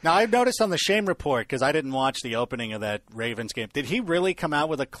 everybody. Now, I've noticed on the Shame Report, because I didn't watch the opening of that Ravens game, did he really come out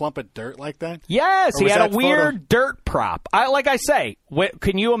with a clump of dirt like that? Yes, he had a weird dirt prop. Like I say,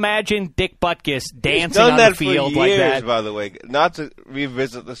 can you imagine Dick Butkus dancing on the field like that? He's done that for years, by the way. Not to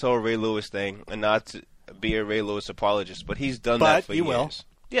revisit this whole Ray Lewis thing and not to be a Ray Lewis apologist, but he's done that for years. Will.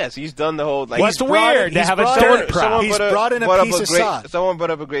 Yes, he's done the whole. What's weird to have a dirt prop? He's brought in a piece of sod. Someone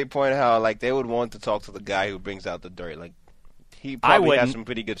brought up a great point how they would want to talk to the guy who brings out the dirt. Like he probably has some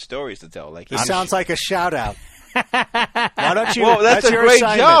pretty good stories to tell. Like this sounds like a shout out. Why don't you? Well, that's a great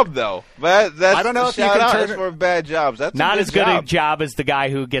job, though. But I don't know if you can turn it for bad jobs. That's not as good a job as the guy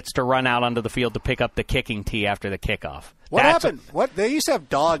who gets to run out onto the field to pick up the kicking tee after the kickoff. What happened? They used to have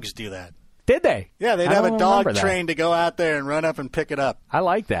dogs do that. Did they? Yeah, they'd have a dog trained to go out there and run up and pick it up. I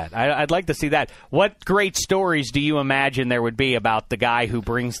like that. I'd like to see that. What great stories do you imagine there would be about the guy who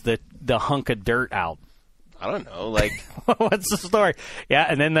brings the hunk of dirt out? I don't know. Like, what's the story? Yeah,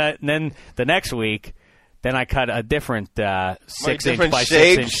 and then the next week, then I cut a different 6-inch by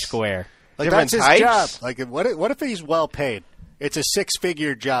 6-inch square. Like that's his job. Like, what if he's well paid? It's a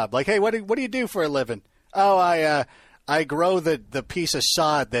 6-figure job. Like, hey, what do you do for a living? Oh, I grow the piece of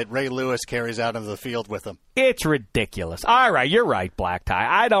sod that Ray Lewis carries out into the field with him. It's ridiculous. All right, you're right, Black Tie.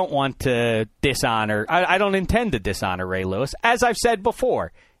 I don't want to dishonor. I don't intend to dishonor Ray Lewis. As I've said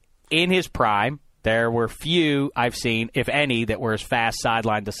before, in his prime, there were few I've seen, if any, that were as fast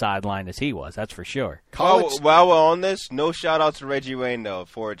sideline to sideline as he was. That's for sure. While we're on this, no shout-out to Reggie Wayne, though,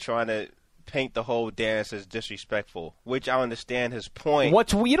 for trying to paint the whole dance as disrespectful, which I understand his point.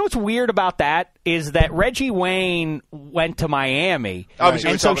 What's weird about that is that Reggie Wayne went to Miami,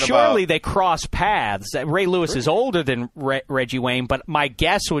 and so surely they cross paths. Ray Lewis is older than Reggie Wayne, but my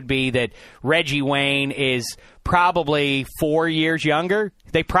guess would be that Reggie Wayne is probably 4 years younger.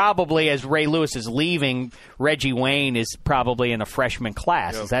 They probably, as Ray Lewis is leaving, Reggie Wayne is probably in a freshman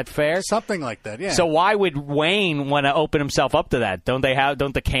class. Is that fair? Something like that, yeah. So why would Wayne want to open himself up to that? Don't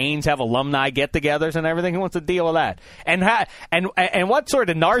the Canes have alumni get-togethers and everything? Who wants to deal with that? And what sort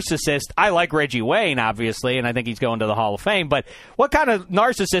of narcissist? I like Reggie Wayne, obviously, and I think he's going to the Hall of Fame. But what kind of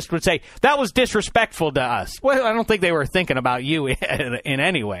narcissist would say that was disrespectful to us? Well, I don't think they were thinking about you in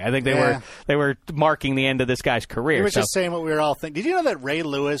any way. I think they were marking the end of this guy's career. He was just saying what we were all thinking. Did you know that Ray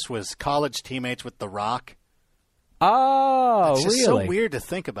Lewis was college teammates with The Rock? Oh, it's just really? So weird to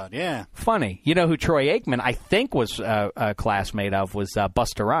think about, yeah. Funny. You know who Troy Aikman, I think, was a classmate of was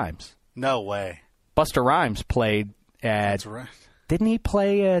Busta Rhymes. No way. Busta Rhymes played at... That's right. Didn't he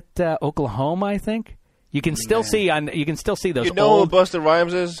play at Oklahoma, I think? You can still see those. You know who Busta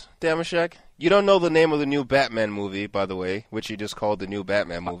Rhymes is, Damashek? You don't know the name of the new Batman movie, by the way, which you just called the new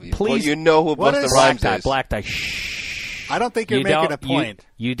Batman movie. Please, but you know who Busta Rhymes is. Black Tie. Shh. I don't think you're making a point.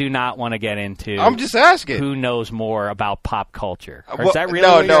 You do not want to get into. I'm just asking. Who knows more about pop culture? Or is that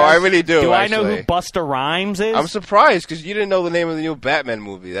really? No, I really do. Do I know who Busta Rhymes is? I'm surprised because you didn't know the name of the new Batman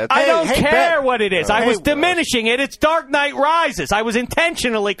movie. I don't care what it is. I was diminishing it. It's Dark Knight Rises. I was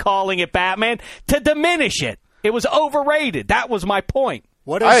intentionally calling it Batman to diminish it. It was overrated. That was my point.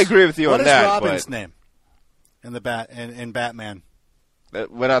 I agree with you on that. What is Robin's name in Batman?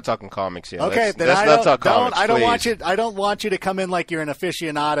 We're not talking comics here. Okay, let's not talk comics. I don't want you to come in like you're an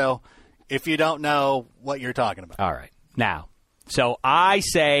aficionado if you don't know what you're talking about. All right. Now, so I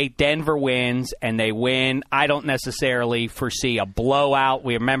say Denver wins, and they win. I don't necessarily foresee a blowout.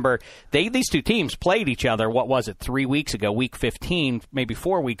 We remember these two teams played each other, what was it, 3 weeks ago, week 15, maybe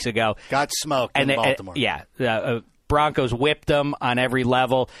 4 weeks ago. Got smoked in Baltimore. Broncos whipped them on every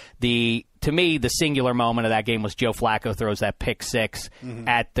level. To me, the singular moment of that game was Joe Flacco throws that pick six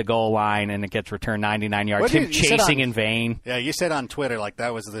at the goal line, and it gets returned 99 yards. Him chasing in vain. Yeah, you said on Twitter like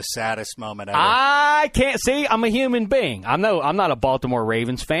that was the saddest moment ever. I can't see. I'm a human being. I'm not a Baltimore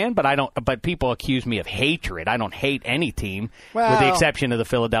Ravens fan, but But people accuse me of hatred. I don't hate any team, with the exception of the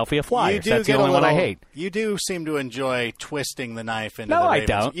Philadelphia Flyers. That's the only one I hate. You do seem to enjoy twisting the knife into the Ravens.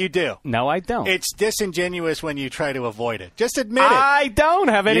 No, I don't. You do. No, I don't. It's disingenuous when you try to avoid it. Just admit it. I don't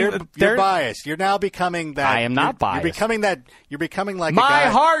have any. You're biased. You're now becoming that. I am not biased. You're becoming that. You're becoming like my a guy.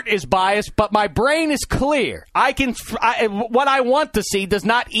 heart is biased, but my brain is clear. What I want to see does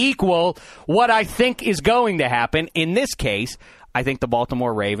not equal what I think is going to happen. In this case, I think the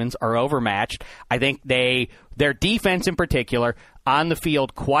Baltimore Ravens are overmatched. I think their defense in particular on the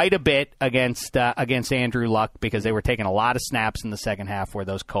field quite a bit against Andrew Luck, because they were taking a lot of snaps in the second half for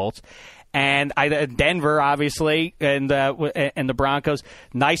those Colts. And Denver, obviously, and the Broncos,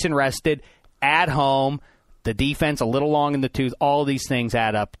 nice and rested at home. The defense a little long in the tooth. All these things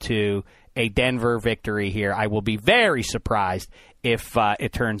add up to a Denver victory here. I will be very surprised if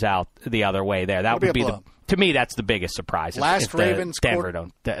it turns out the other way there. That would be to me, that's the biggest surprise. If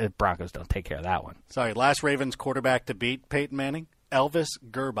the Broncos don't take care of that one. Sorry, last Ravens quarterback to beat Peyton Manning, Elvis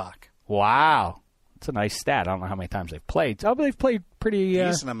Gerbach. Wow. It's a nice stat. I don't know how many times they've played. Oh, but they've played pretty...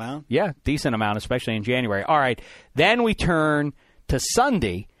 decent amount. Yeah, decent amount, especially in January. All right, then we turn to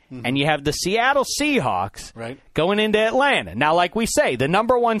Sunday, and you have the Seattle Seahawks going into Atlanta. Now, like we say, the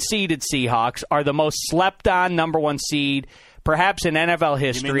number one seeded Seahawks are the most slept-on number one seed, perhaps in NFL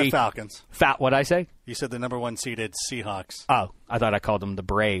history. You mean the Falcons? What'd I say? You said the number one seeded Seahawks. Oh, I thought I called them the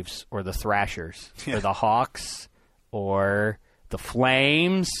Braves or the Thrashers or the Hawks or the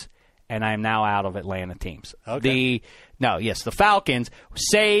Flames. And I'm now out of Atlanta teams. Okay. The Falcons,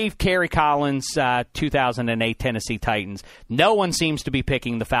 save Kerry Collins' 2008 Tennessee Titans. No one seems to be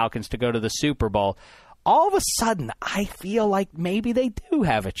picking the Falcons to go to the Super Bowl. All of a sudden, I feel like maybe they do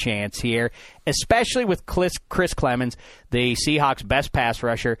have a chance here, especially with Chris Clemens, the Seahawks' best pass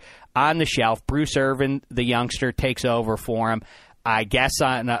rusher, on the shelf. Bruce Irvin, the youngster, takes over for him, I guess,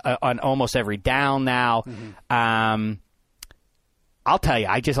 on almost every down now. I'll tell you,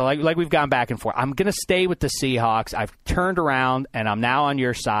 I just like we've gone back and forth. I'm going to stay with the Seahawks. I've turned around, and I'm now on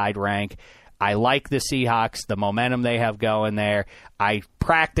your side, Rank. I like the Seahawks, the momentum they have going there. I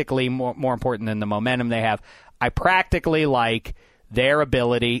practically, more important than the momentum they have, I practically like their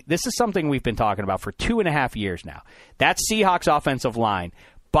ability. This is something we've been talking about for 2.5 years now. That Seahawks offensive line,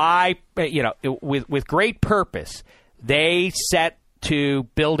 with great purpose, they set to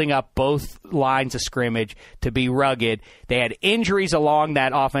building up both lines of scrimmage to be rugged. They had injuries along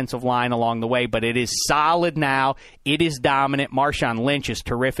that offensive line along the way, but it is solid now. It is dominant. Marshawn Lynch is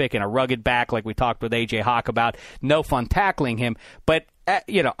terrific and a rugged back, like we talked with A.J. Hawk about. No fun tackling him. But,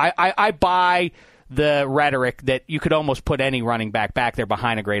 I buy the rhetoric that you could almost put any running back there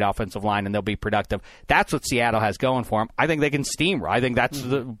behind a great offensive line and they'll be productive. That's what Seattle has going for them. I think they can steamroll. I think that's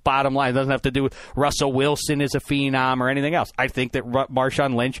the bottom line. It doesn't have to do with Russell Wilson as a phenom or anything else. I think that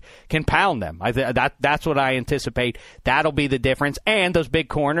Marshawn Lynch can pound them. That's what I anticipate. That'll be the difference. And those big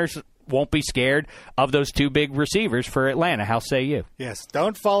corners won't be scared of those two big receivers for Atlanta. How say you? Yes.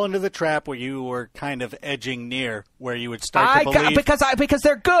 Don't fall into the trap where you were kind of edging near where you would start to believe. Because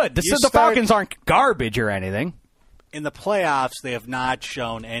they're good. The Falcons aren't garbage or anything. In the playoffs, they have not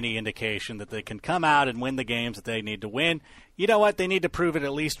shown any indication that they can come out and win the games that they need to win. You know what? They need to prove it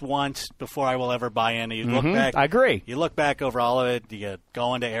at least once before I will ever buy in. You look back. I agree. You look back over all of it. You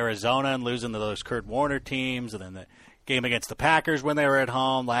go into Arizona and losing to those Kurt Warner teams, and then the game against the Packers when they were at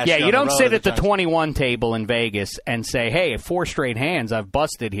home last year. Yeah, you don't sit at the 21 table in Vegas and say, hey, 4 straight hands, I've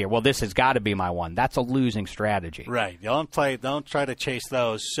busted here. Well, this has got to be my one. That's a losing strategy. Right. Don't try to chase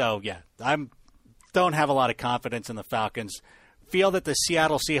those. So, yeah, don't have a lot of confidence in the Falcons. Feel that the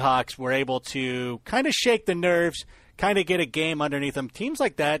Seattle Seahawks were able to kind of shake the nerves, kind of get a game underneath them. Teams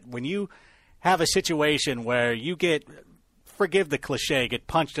like that, when you have a situation where you get – forgive the cliche, get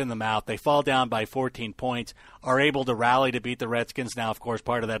punched in the mouth, they fall down by 14 points, are able to rally to beat the Redskins. Now, of course,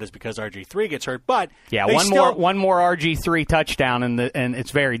 part of that is because RG3 gets hurt, but one more RG3 touchdown and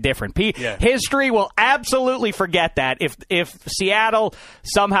it's very different. History will absolutely forget that. If Seattle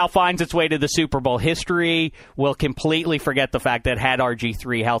somehow finds its way to the Super Bowl, history will completely forget the fact that had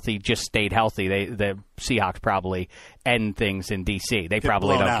RG3 healthy, just stayed healthy, the Seahawks probably end things in D.C. They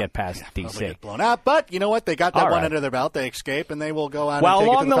probably don't get past D.C. Get blown out, but you know what? They got that one under their belt. They escape, and they will go out. Well, and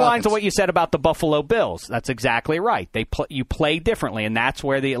take along it to the lines Falcons. of what you said about the Buffalo Bills, that's exactly right. You play differently, and that's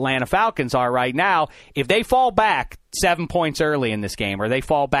where the Atlanta Falcons are right now. If they fall back 7 points early in this game, or they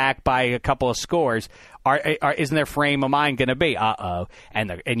fall back by a couple of scores, isn't their frame of mind going to be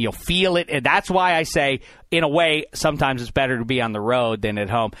and you'll feel it, and that's why I say, in a way, sometimes it's better to be on the road than at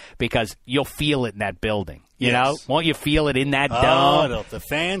home, because you'll feel it in that building. You know, won't you feel it in that dome? The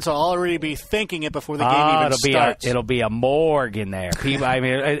fans will already be thinking it before the game even starts. It'll be a morgue in there. People, I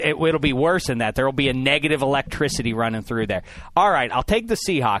mean, it'll be worse than that. There will be a negative electricity running through there. All right, I'll take the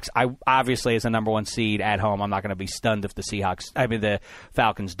Seahawks. I obviously, as a number 1 seed at home, I'm not going to be stunned if the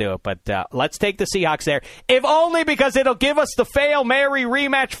Falcons do it. But let's take the Seahawks there, if only because it'll give us the Fail Mary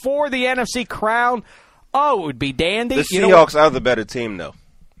rematch for the NFC crown. Oh, it would be dandy. The Seahawks are the better team, though.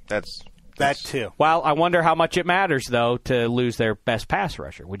 That too. Well, I wonder how much it matters, though, to lose their best pass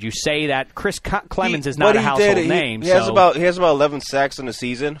rusher. Would you say that Chris Clemens is not a household name? He has about 11 sacks in the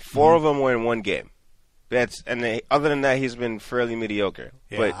season. 4 of them were in one game. Other than that, he's been fairly mediocre.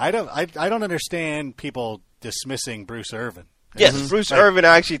 Yeah, but I don't understand people dismissing Bruce Irvin. Yes, Bruce Irvin,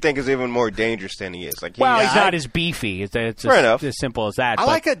 I actually think, is even more dangerous than he is. He's not as beefy. It's as simple as that. I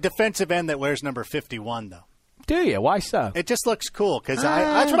like a defensive end that wears number 51, though. Do you? Why so? It just looks cool, because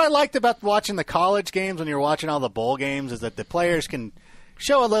that's what I liked about watching the college games when you're watching all the bowl games, is that the players can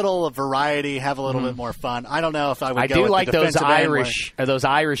show a little variety, have a little bit more fun. I don't know if I would go with the defensive end. Those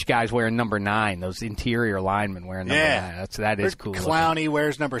Irish guys wearing number 9, those interior linemen wearing number 9. That is cool. Clowney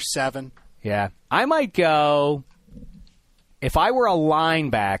wears number 7. Yeah. I might go, if I were a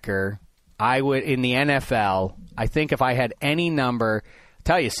linebacker, I would, in the NFL, I think if I had any number, I'll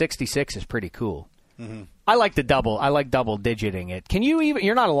tell you 66 is pretty cool. Mm-hmm. I like double digiting it. Can you even?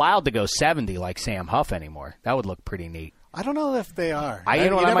 You're not allowed to go 70 like Sam Huff anymore. That would look pretty neat. I don't know if they are. I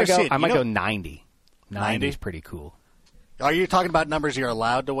might go 90. 90 is pretty cool. Are you talking about numbers you're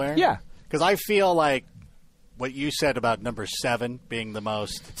allowed to wear? Yeah. Because I feel like what you said about number 7 being the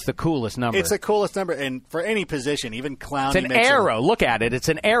most. It's the coolest number. It's the coolest number, and for any position, even Clowney. It's an arrow. Look at it. It's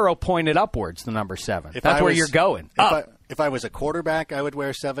an arrow pointed upwards. The number 7. That's where you're going. If I was a quarterback, I would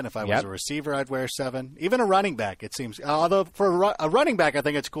wear 7. If I was a receiver, I'd wear 7. Even a running back, it seems. Although for a running back, I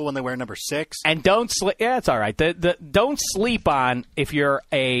think it's cool when they wear number 6. And don't sleep. Yeah, it's all right. Don't sleep on if you're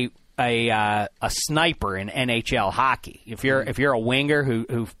a sniper in NHL hockey. If you're a winger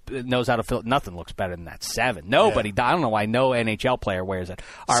who knows how to fill it, nothing looks better than that 7. Nobody. Yeah. I don't know why no NHL player wears it.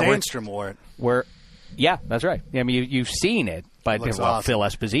 Sandstrom wore it. Yeah, that's right. I mean, you've seen it. But awesome. Phil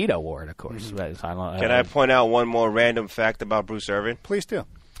Esposito wore it, of course. Mm-hmm. Can I point out one more random fact about Bruce Irvin? Please do.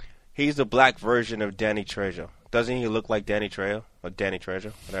 He's the black version of Danny Trejo. Doesn't he look like Danny Trejo? Or Danny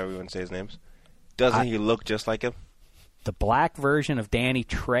Trejo, whatever you want to say his names. Doesn't he look just like him? The black version of Danny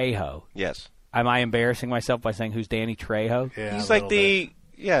Trejo? Yes. Am I embarrassing myself by saying who's Danny Trejo? Yeah, he's like the... Bit.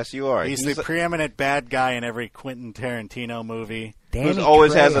 Yes, you are. He's the preeminent bad guy in every Quentin Tarantino movie. Who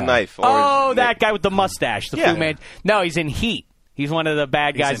always has a knife. That guy with the mustache. Fu Man. No, he's in Heat. He's one of the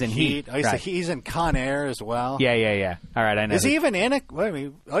bad guys in Heat. He's in Con Air as well. Yeah. All right, I know. Is he even in it?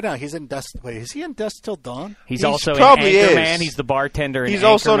 No, he's in Dust. Wait, is he in Dust Till Dawn? He's also in Anchorman. He's the bartender in Anchorman. He's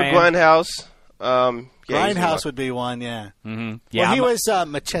also in Grindhouse. Grindhouse would be one, yeah. Mm-hmm. Yeah, well, he was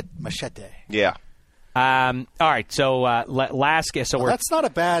Machete. Yeah. All right, so last guess. So that's not a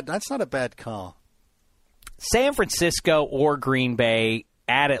bad call. San Francisco or Green Bay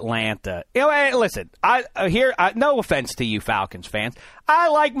at Atlanta. Listen, no offense to you Falcons fans. I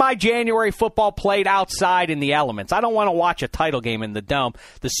like my January football played outside in the elements. I don't want to watch a title game in the dome.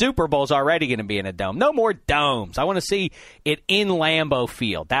 The Super Bowl's already going to be in a dome. No more domes. I want to see it in Lambeau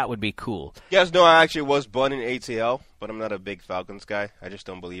Field. That would be cool. Yes, no, I actually was born in ATL, but I'm not a big Falcons guy. I just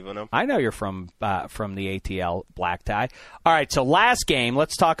don't believe in them. I know you're from the ATL black tie. All right, so last game.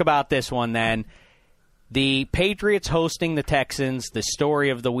 Let's talk about this one then. The Patriots hosting the Texans, the story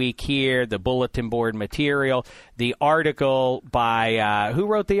of the week here, the bulletin board material, the article by, who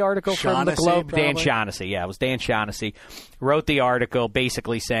wrote the article from the Globe? Probably. Dan Shaughnessy. Yeah, it was Dan Shaughnessy. Wrote the article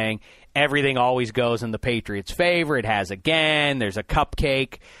basically saying everything always goes in the Patriots' favor. It has again. There's a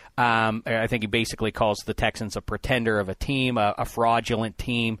cupcake. I think he basically calls the Texans a pretender of a team, a fraudulent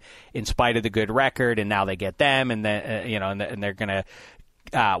team in spite of the good record, and now they get them, and and they're going to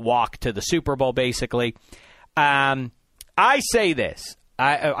walk to the Super Bowl, basically. I say this.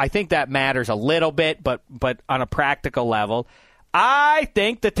 I think that matters a little bit, but on a practical level, I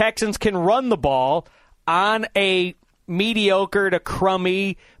think the Texans can run the ball on a mediocre to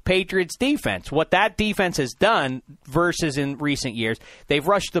crummy Patriots defense. What that defense has done versus in recent years, they've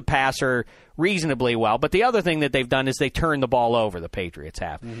rushed the passer reasonably well. But the other thing that they've done is they turn the ball over, the Patriots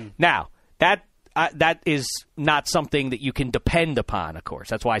have. Mm-hmm. Now, that is not something that you can depend upon, of course.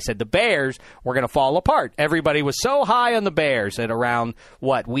 That's why I said the Bears were going to fall apart. Everybody was so high on the Bears at around,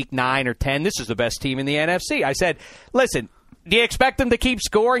 week 9 or 10. This is the best team in the NFC. I said, listen, do you expect them to keep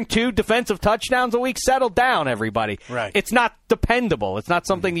scoring 2 defensive touchdowns a week? Settle down, everybody. Right. It's not dependable. It's not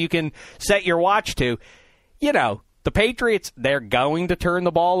something you can set your watch to. The Patriots, they're going to turn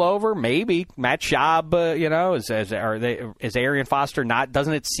the ball over. Maybe Matt Schaub, is Arian Foster not?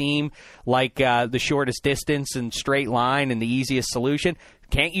 Doesn't it seem like the shortest distance and straight line and the easiest solution?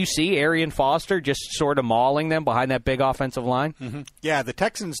 Can't you see Arian Foster just sort of mauling them behind that big offensive line? Mm-hmm. Yeah, the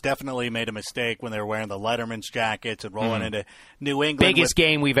Texans definitely made a mistake when they were wearing the Letterman's jackets and rolling into New England. Biggest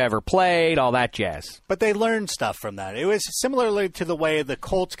game we've ever played, all that jazz. But they learned stuff from that. It was similarly to the way the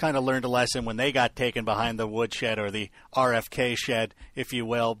Colts kind of learned a lesson when they got taken behind the woodshed, or the RFK shed, if you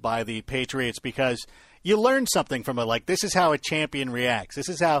will, by the Patriots, because you learn something from it. Like, this is how a champion reacts. This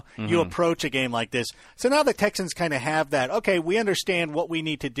is how you approach a game like this. So now the Texans kind of have that. Okay, we understand what we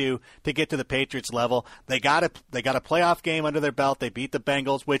need to do to get to the Patriots level. They got a playoff game under their belt. They beat the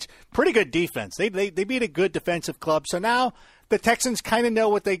Bengals, which pretty good defense. They beat a good defensive club. So now the Texans kind of know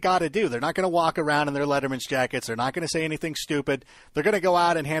what they got to do. They're not going to walk around in their Letterman's jackets. They're not going to say anything stupid. They're going to go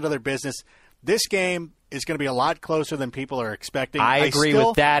out and handle their business. This game is going to be a lot closer than people are expecting. I agree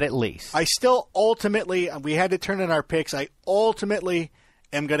with that at least. I still ultimately, we had to turn in our picks, I ultimately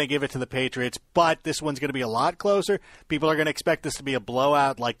am going to give it to the Patriots, but this one's going to be a lot closer. People are going to expect this to be a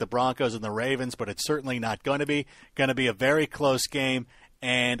blowout like the Broncos and the Ravens, but it's certainly not going to be. Going to be a very close game,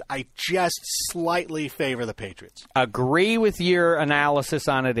 and I just slightly favor the Patriots. Agree with your analysis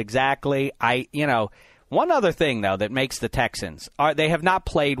on it exactly. One other thing, though, that makes the Texans, they have not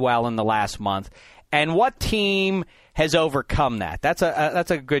played well in the last month. And what team has overcome that? That's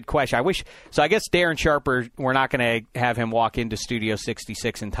a good question. I guess Darren Sharper, we're not going to have him walk into Studio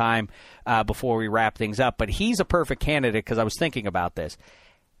 66 in time before we wrap things up, but he's a perfect candidate because I was thinking about this.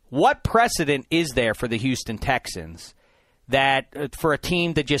 What precedent is there for the Houston Texans that for a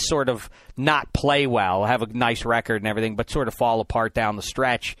team to just sort of not play well, have a nice record and everything, but sort of fall apart down the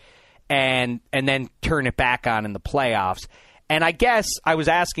stretch and then turn it back on in the playoffs? And I guess I was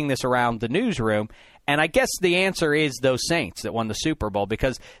asking this around the newsroom, and I guess the answer is those Saints that won the Super Bowl,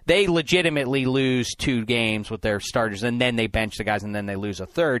 because they legitimately lose 2 games with their starters, and then they bench the guys, and then they lose a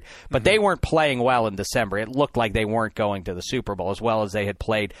third. But they weren't playing well in December. It looked like they weren't going to the Super Bowl as well as they had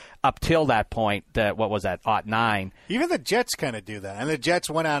played up till that point, what was that, 2009. Even the Jets kind of do that. And the Jets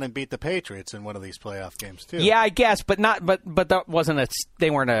went out and beat the Patriots in one of these playoff games, too. Yeah, I guess, but that wasn't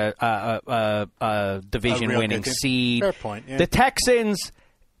they weren't a division-winning seed. Fair point, yeah. The Texans...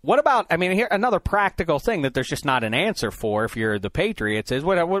 What about, here, another practical thing that there's just not an answer for if you're the Patriots is,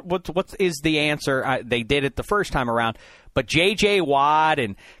 what is the answer? They did it the first time around, but J.J. Watt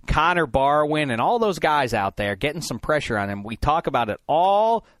and Connor Barwin and all those guys out there getting some pressure on them. We talk about it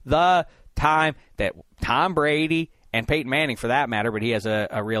all the time that Tom Brady and Peyton Manning, for that matter, but he has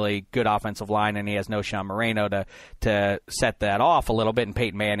a really good offensive line, and he has no Sean Moreno to set that off a little bit, and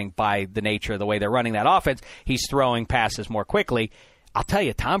Peyton Manning, by the nature of the way they're running that offense, he's throwing passes more quickly. I'll tell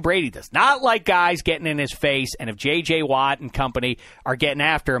you, Tom Brady does not like guys getting in his face, and if J.J. Watt and company are getting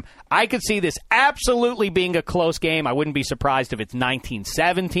after him, I could see this absolutely being a close game. I wouldn't be surprised if it's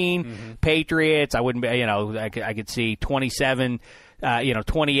 19-17 Patriots. I wouldn't be, I could see 27,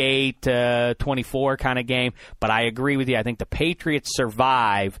 28-24 kind of game. But I agree with you. I think the Patriots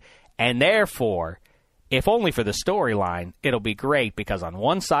survive, and therefore, if only for the storyline, it'll be great because on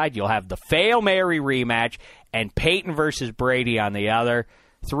one side you'll have the Fail Mary rematch and Peyton versus Brady on the other.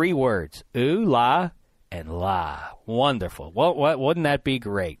 3 words, ooh, la, and la. Wonderful. Wouldn't that be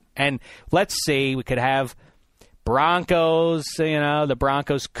great? And let's see, we could have Broncos, the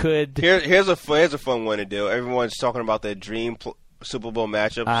Broncos could. Here's a fun one to do. Everyone's talking about their dream Super Bowl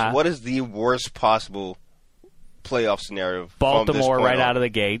matchups. What is the worst possible playoff scenario? Baltimore right out of the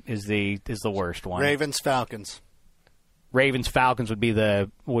gate is the worst one. Ravens-Falcons would be the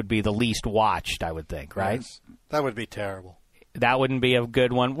least watched, I would think, right? Yes. That would be terrible. That wouldn't be a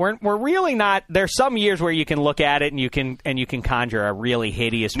good one. We're really not. There's some years where you can look at it and you can conjure a really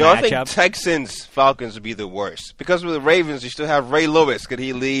hideous matchup. I think Texans-Falcons would be the worst because with the Ravens you still have Ray Lewis. Could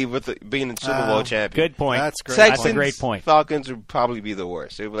he leave with being the Super Bowl champion? Good point. That's great. That's a great point. Falcons would probably be the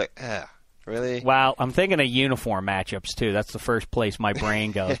worst. They'd be like, Really? Well, I'm thinking of uniform matchups, too. That's the first place my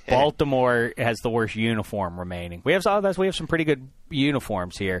brain goes. Baltimore has the worst uniform remaining. We have some pretty good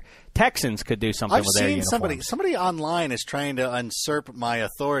uniforms here. Texans could do something with their uniforms. I've seen somebody online is trying to usurp my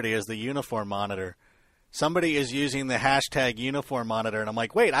authority as the uniform monitor. Somebody is using the hashtag uniform monitor, and I'm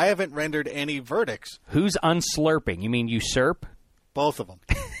like, wait, I haven't rendered any verdicts. Who's unslurping? You mean usurp? Both of them.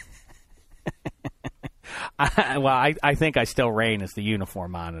 I think I still reign as the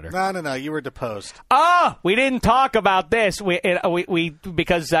uniform monitor. No. You were deposed. Oh, we didn't talk about this. We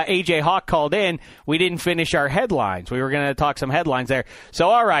because AJ Hawk called in, we didn't finish our headlines. We were going to talk some headlines there. So,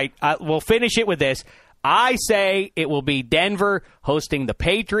 all right, we'll finish it with this. I say it will be Denver hosting the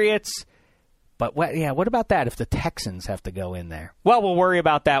Patriots. But what about that if the Texans have to go in there? Well, we'll worry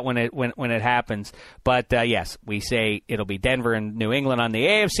about that when it happens. But, yes, we say it'll be Denver and New England on the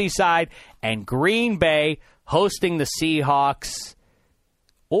AFC side and Green Bay hosting the Seahawks.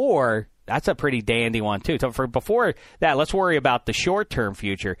 Or that's a pretty dandy one, too. So before that, let's worry about the short-term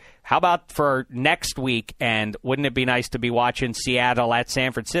future. How about for next week? And wouldn't it be nice to be watching Seattle at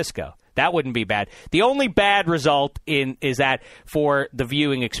San Francisco? That wouldn't be bad. The only bad result is that for the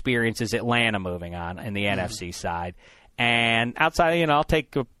viewing experience is Atlanta moving on in the NFC side. And outside, I'll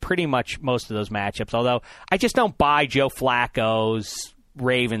take pretty much most of those matchups, although I just don't buy Joe Flacco's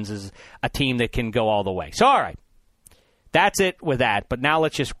Ravens as a team that can go all the way. So, all right, that's it with that. But now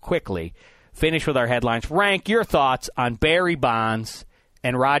let's just quickly finish with our headlines. Rank your thoughts on Barry Bonds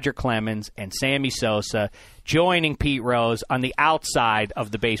and Roger Clemens and Sammy Sosa joining Pete Rose on the outside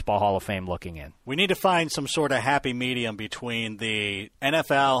of the Baseball Hall of Fame looking in. We need to find some sort of happy medium between the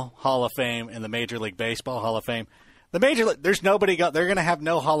NFL Hall of Fame and the Major League Baseball Hall of Fame. There's nobody they're going to have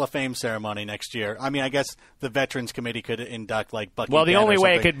no Hall of Fame ceremony next year. I mean, I guess the Veterans Committee could induct like Bucky. Well, the Benn only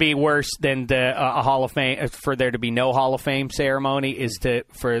way it something. could be worse than a Hall of Fame for there to be no Hall of Fame ceremony is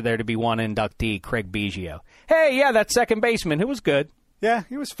for there to be one inductee, Craig Biggio. Hey, yeah, that second baseman who was good. Yeah,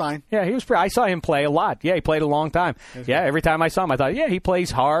 he was fine. Yeah, he was. I saw him play a lot. Yeah, he played a long time. Yeah, every time I saw him, I thought, yeah, he plays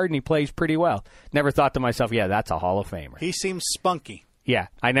hard and he plays pretty well. Never thought to myself, yeah, that's a Hall of Famer. He seems spunky. Yeah,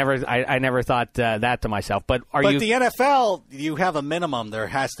 I never thought that to myself. But the NFL, you have a minimum. There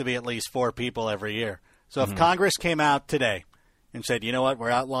has to be at least 4 people every year. So if Congress came out today and said, you know what,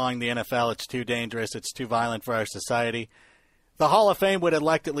 we're outlawing the NFL, it's too dangerous, it's too violent for our society, the Hall of Fame would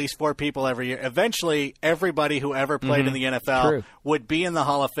elect at least 4 people every year. Eventually, everybody who ever played in the NFL would be in the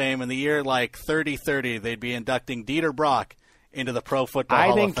Hall of Fame. In the year like 3030, they'd be inducting Dieter Brock into the Pro Football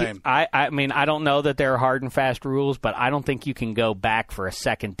Hall of Fame. I mean, I don't know that there are hard and fast rules, but I don't think you can go back for a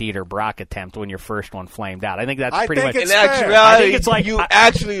second Dieter Brock attempt when your first one flamed out. I think that's pretty much. In actuality, it's like you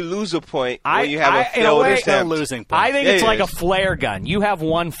actually lose a point when you have a failed attempt. Losing point. I think it's like a flare gun. You have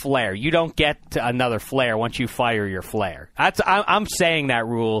one flare. You don't get another flare once you fire your flare. I'm saying that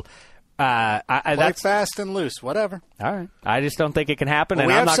rule. Play fast and loose, whatever. All right. I just don't think it can happen,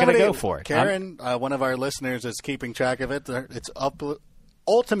 and I'm not going to go for it. Karen, one of our listeners, is keeping track of it. It's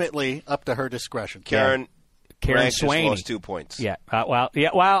ultimately up to her discretion. Karen Swaney lost 2 points. Yeah. Well,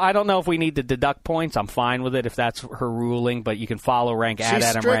 I don't know if we need to deduct points. I'm fine with it if that's her ruling, but you can follow Rank at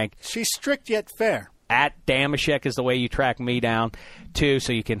Adam Rank. She's strict yet fair. At Damashek is the way you track me down, too,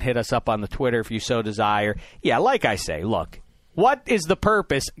 so you can hit us up on the Twitter if you so desire. Yeah, like I say, look. What is the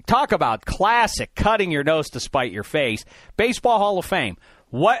purpose? Talk about classic cutting your nose to spite your face. Baseball Hall of Fame.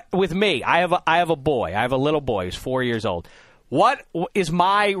 What with me? I have a boy. I have a little boy who's 4 years old. What is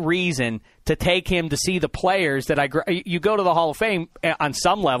my reason to take him to see the players that you go to the Hall of Fame on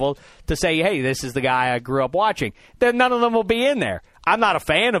some level to say, hey, this is the guy I grew up watching. Then none of them will be in there. I'm not a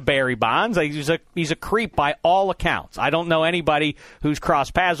fan of Barry Bonds. He's a creep by all accounts. I don't know anybody who's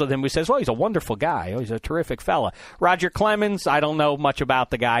crossed paths with him who says, well, he's a wonderful guy. Oh, he's a terrific fella. Roger Clemens, I don't know much about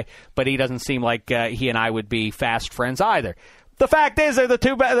the guy, but he doesn't seem like he and I would be fast friends either. The fact is, they're the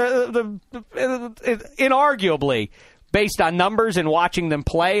two inarguably, based on numbers and watching them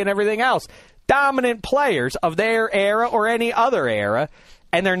play and everything else, dominant players of their era or any other era.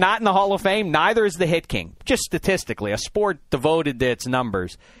 And they're not in the Hall of Fame. Neither is the Hit King. Just statistically, a sport devoted to its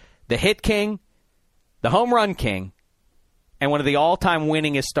numbers. The Hit King, the Home Run King, and one of the all-time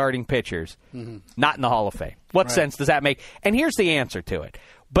winningest starting pitchers, not in the Hall of Fame. What sense does that make? And here's the answer to it.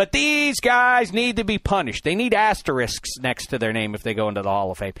 But these guys need to be punished. They need asterisks next to their name if they go into the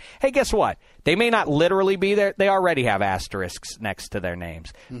Hall of Fame. Hey, guess what? They may not literally be there. They already have asterisks next to their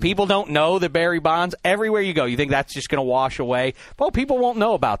names. People don't know that Barry Bonds, everywhere you go, you think that's just going to wash away. Well, people won't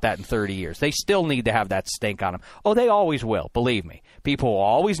know about that in 30 years. They still need to have that stink on them. Oh, they always will, believe me. People will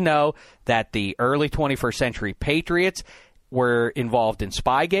always know that the early 21st century Patriots were involved in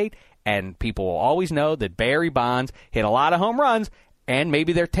Spygate, and people will always know that Barry Bonds hit a lot of home runs, and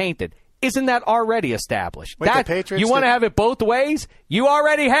maybe they're tainted. Isn't that already established? Wait, the Patriots you want to did- have it both ways? You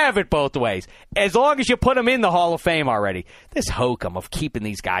already have it both ways. As long as you put them in the Hall of Fame already. This hokum of keeping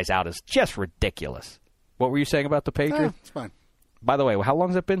these guys out is just ridiculous. What were you saying about the Patriots? It's fine. By the way, how long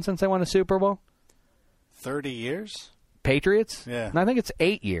has it been since they won a Super Bowl? 30 years? Patriots? Yeah. And I think it's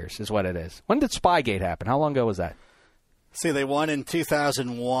 8 years is what it is. When did Spygate happen? How long ago was that? See, they won in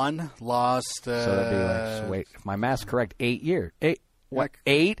 2001, lost... So that'd be like, so wait, if my math's correct, 8 years. What? Like-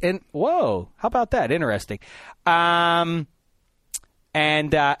 8 and whoa! How about that? Interesting. And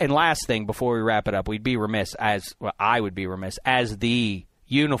last thing before we wrap it up, I would be remiss as the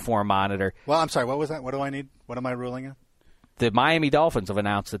uniform monitor. Well, I'm sorry. What was that? What do I need? What am I ruling on? The Miami Dolphins have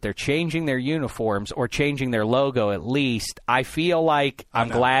announced that they're changing their uniforms or changing their logo at least. I feel like I'm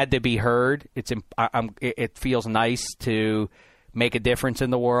glad to be heard. It feels nice to make a difference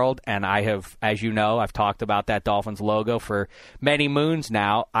in the world, and I have, as you know, I've talked about that Dolphins logo for many moons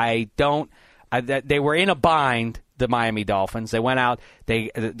now. They were in a bind, the Miami Dolphins. They went out.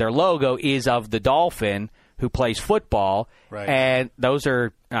 Their logo is of the Dolphin who plays football, right. And those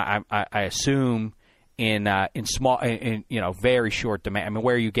are, I assume, in very short demand. I mean,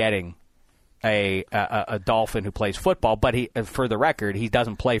 where are you getting a Dolphin who plays football? But for the record, he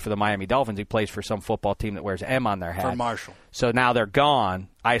doesn't play for the Miami Dolphins. He plays for some football team that wears M on their head. For Marshall. So now they're gone.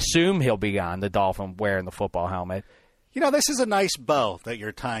 I assume he'll be gone, the Dolphin wearing the football helmet. You know, this is a nice bow that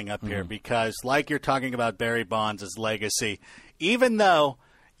you're tying up here because, like you're talking about Barry Bonds' legacy, even though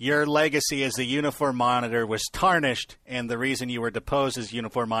your legacy as the uniform monitor was tarnished, and the reason you were deposed as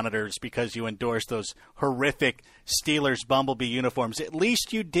uniform monitor is because you endorsed those horrific Steelers Bumblebee uniforms, at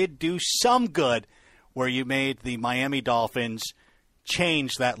least you did do some good where you made the Miami Dolphins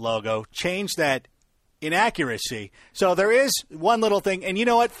change that logo, change that inaccuracy. So there is one little thing, and you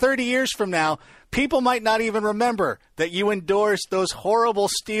know what? 30 years from now, people might not even remember that you endorsed those horrible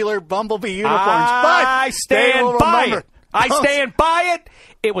Steeler Bumblebee uniforms. I but stand by it. I stand by it.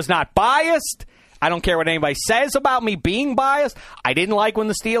 It was not biased. I don't care what anybody says about me being biased. I didn't like when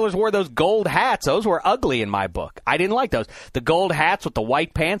the Steelers wore those gold hats. Those were ugly in my book. I didn't like those. The gold hats with the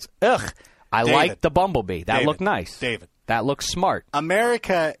white pants, ugh. I liked the Bumblebee. That looked nice. David. That looks smart.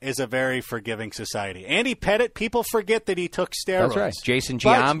 America is a very forgiving society. Andy Pettit, people forget that he took steroids. That's right. Jason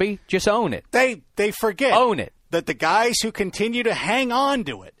Giambi, just own it. They forget. Own it. That the guys who continue to hang on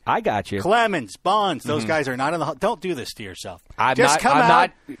to it. I got you. Clemens, Bonds, those guys are not in the. Don't do this to yourself. I'm just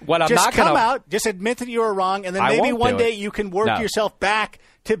not. come out. Just admit that you were wrong, and then maybe one day you can work yourself back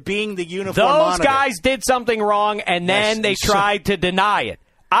to being the uniform monitor. Those guys did something wrong, and then they tried to deny it.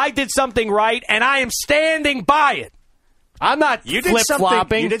 I did something right, and I am standing by it. I'm not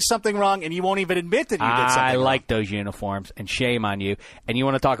flip-flopping. You did something wrong, and you won't even admit that you did something wrong. I like those uniforms, and shame on you. And you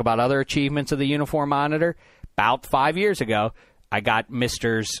want to talk about other achievements of the uniform monitor? About 5 years ago, I got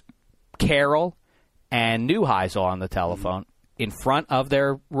Misters Carroll and Neuheisel on the telephone in front of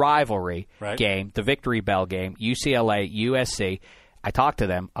their rivalry game, the Victory Bell game, UCLA, USC. I talked to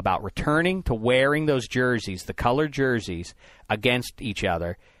them about returning to wearing those jerseys, the colored jerseys, against each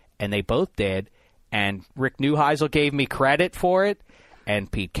other, and they both did. And Rick Neuheisel gave me credit for it,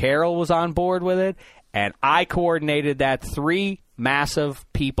 and Pete Carroll was on board with it, and I coordinated that. 3 massive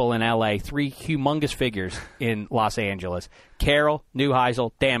people in L.A., 3 humongous figures in Los Angeles. Carroll,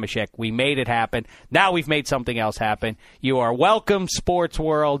 Neuheisel, Damashek. We made it happen. Now we've made something else happen. You are welcome, sports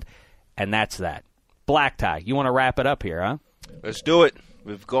world, and that's that. Black Tie, you want to wrap it up here, huh? Let's do it.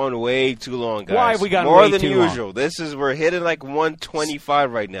 We've gone way too long, guys. Why have we gone more way than too usual? long? We're hitting like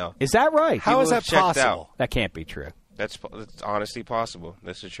 125 right now. Is that right? How is that possible? Out. That can't be true. That's honestly possible.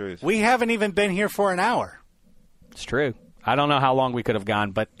 That's the truth. We haven't even been here for an hour. It's true. I don't know how long we could have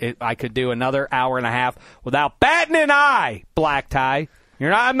gone, but I could do another hour and a half without batting an eye, Black Tie.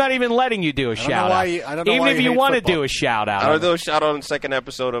 I'm not even letting you do a shout-out. Even if you want to do a shout-out. I'll do a shout-out on the second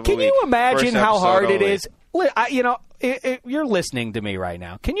episode of Can the week. you imagine how hard it only. is? You're listening to me right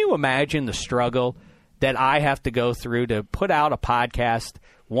now. Can you imagine the struggle that I have to go through to put out a podcast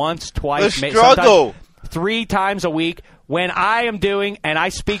once, twice, sometimes 3 times a week when I am doing, and I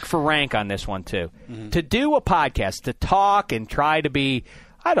speak for Rank on this one too, to do a podcast, to talk and try to be,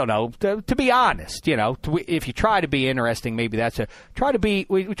 I don't know, to be honest. If you try to be interesting, maybe that's we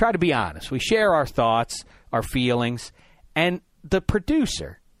try to be honest. We share our thoughts, our feelings, and the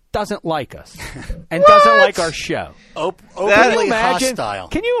producer doesn't like us and doesn't like our show. Openly hostile.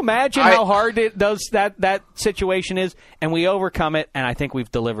 Can you imagine how hard that situation is? And we overcome it, and I think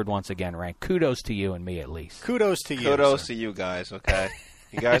we've delivered once again, Rank. Kudos to you and me, at least. Kudos to you. Kudos sir. to you guys, okay?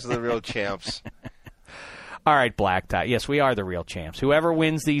 You guys are the real champs. All right, Black Tie. Yes, we are the real champs. Whoever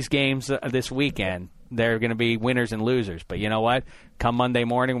wins these games this weekend, there are going to be winners and losers. But you know what? Come Monday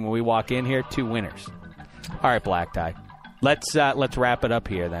morning when we walk in here, 2 winners. All right, Black Tie. Let's wrap it up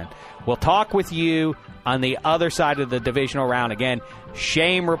here then. We'll talk with you on the other side of the divisional round. Again,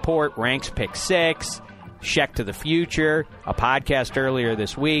 Shame Report ranks pick 6. Sheck to the Future, a podcast earlier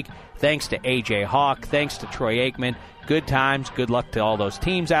this week. Thanks to A.J. Hawk. Thanks to Troy Aikman. Good times. Good luck to all those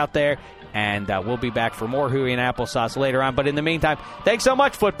teams out there. And we'll be back for more Huey and Applesauce later on. But in the meantime, thanks so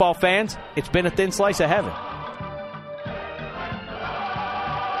much, football fans. It's been a thin slice of heaven.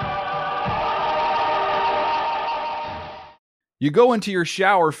 You go into your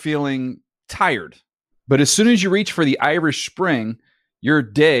shower feeling tired, but as soon as you reach for the Irish Spring, your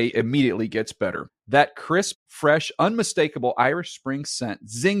day immediately gets better. That crisp, fresh, unmistakable Irish Spring scent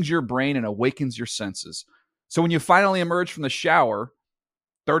zings your brain and awakens your senses. So when you finally emerge from the shower,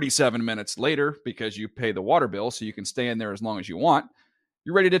 37 minutes later, because you pay the water bill so you can stay in there as long as you want,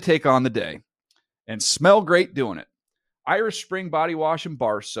 you're ready to take on the day. And smell great doing it. Irish Spring Body Wash and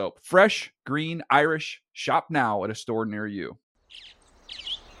Bar Soap. Fresh, green, Irish. Shop now at a store near you.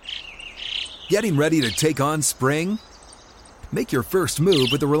 Getting ready to take on spring? Make your first move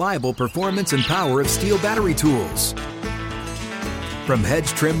with the reliable performance and power of Steel battery tools. From hedge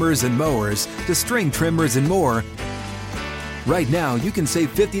trimmers and mowers to string trimmers and more, right now you can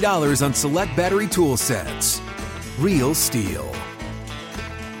save $50 on select battery tool sets. Real Steel.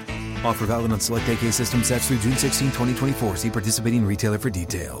 Offer valid on select AK system sets through June 16, 2024. See participating retailer for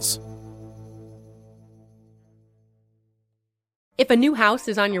details. If a new house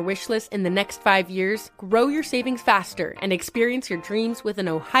is on your wish list in the next 5 years, grow your savings faster and experience your dreams with an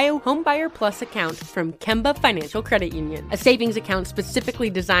Ohio Homebuyer Plus account from Kemba Financial Credit Union. A savings account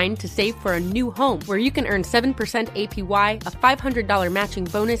specifically designed to save for a new home, where you can earn 7% APY, a $500 matching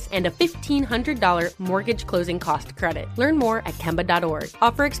bonus, and a $1,500 mortgage closing cost credit. Learn more at Kemba.org.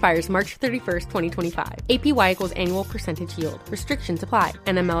 Offer expires March 31st, 2025. APY equals annual percentage yield. Restrictions apply.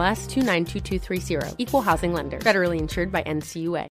 NMLS 292230. Equal housing lender. Federally insured by NCUA.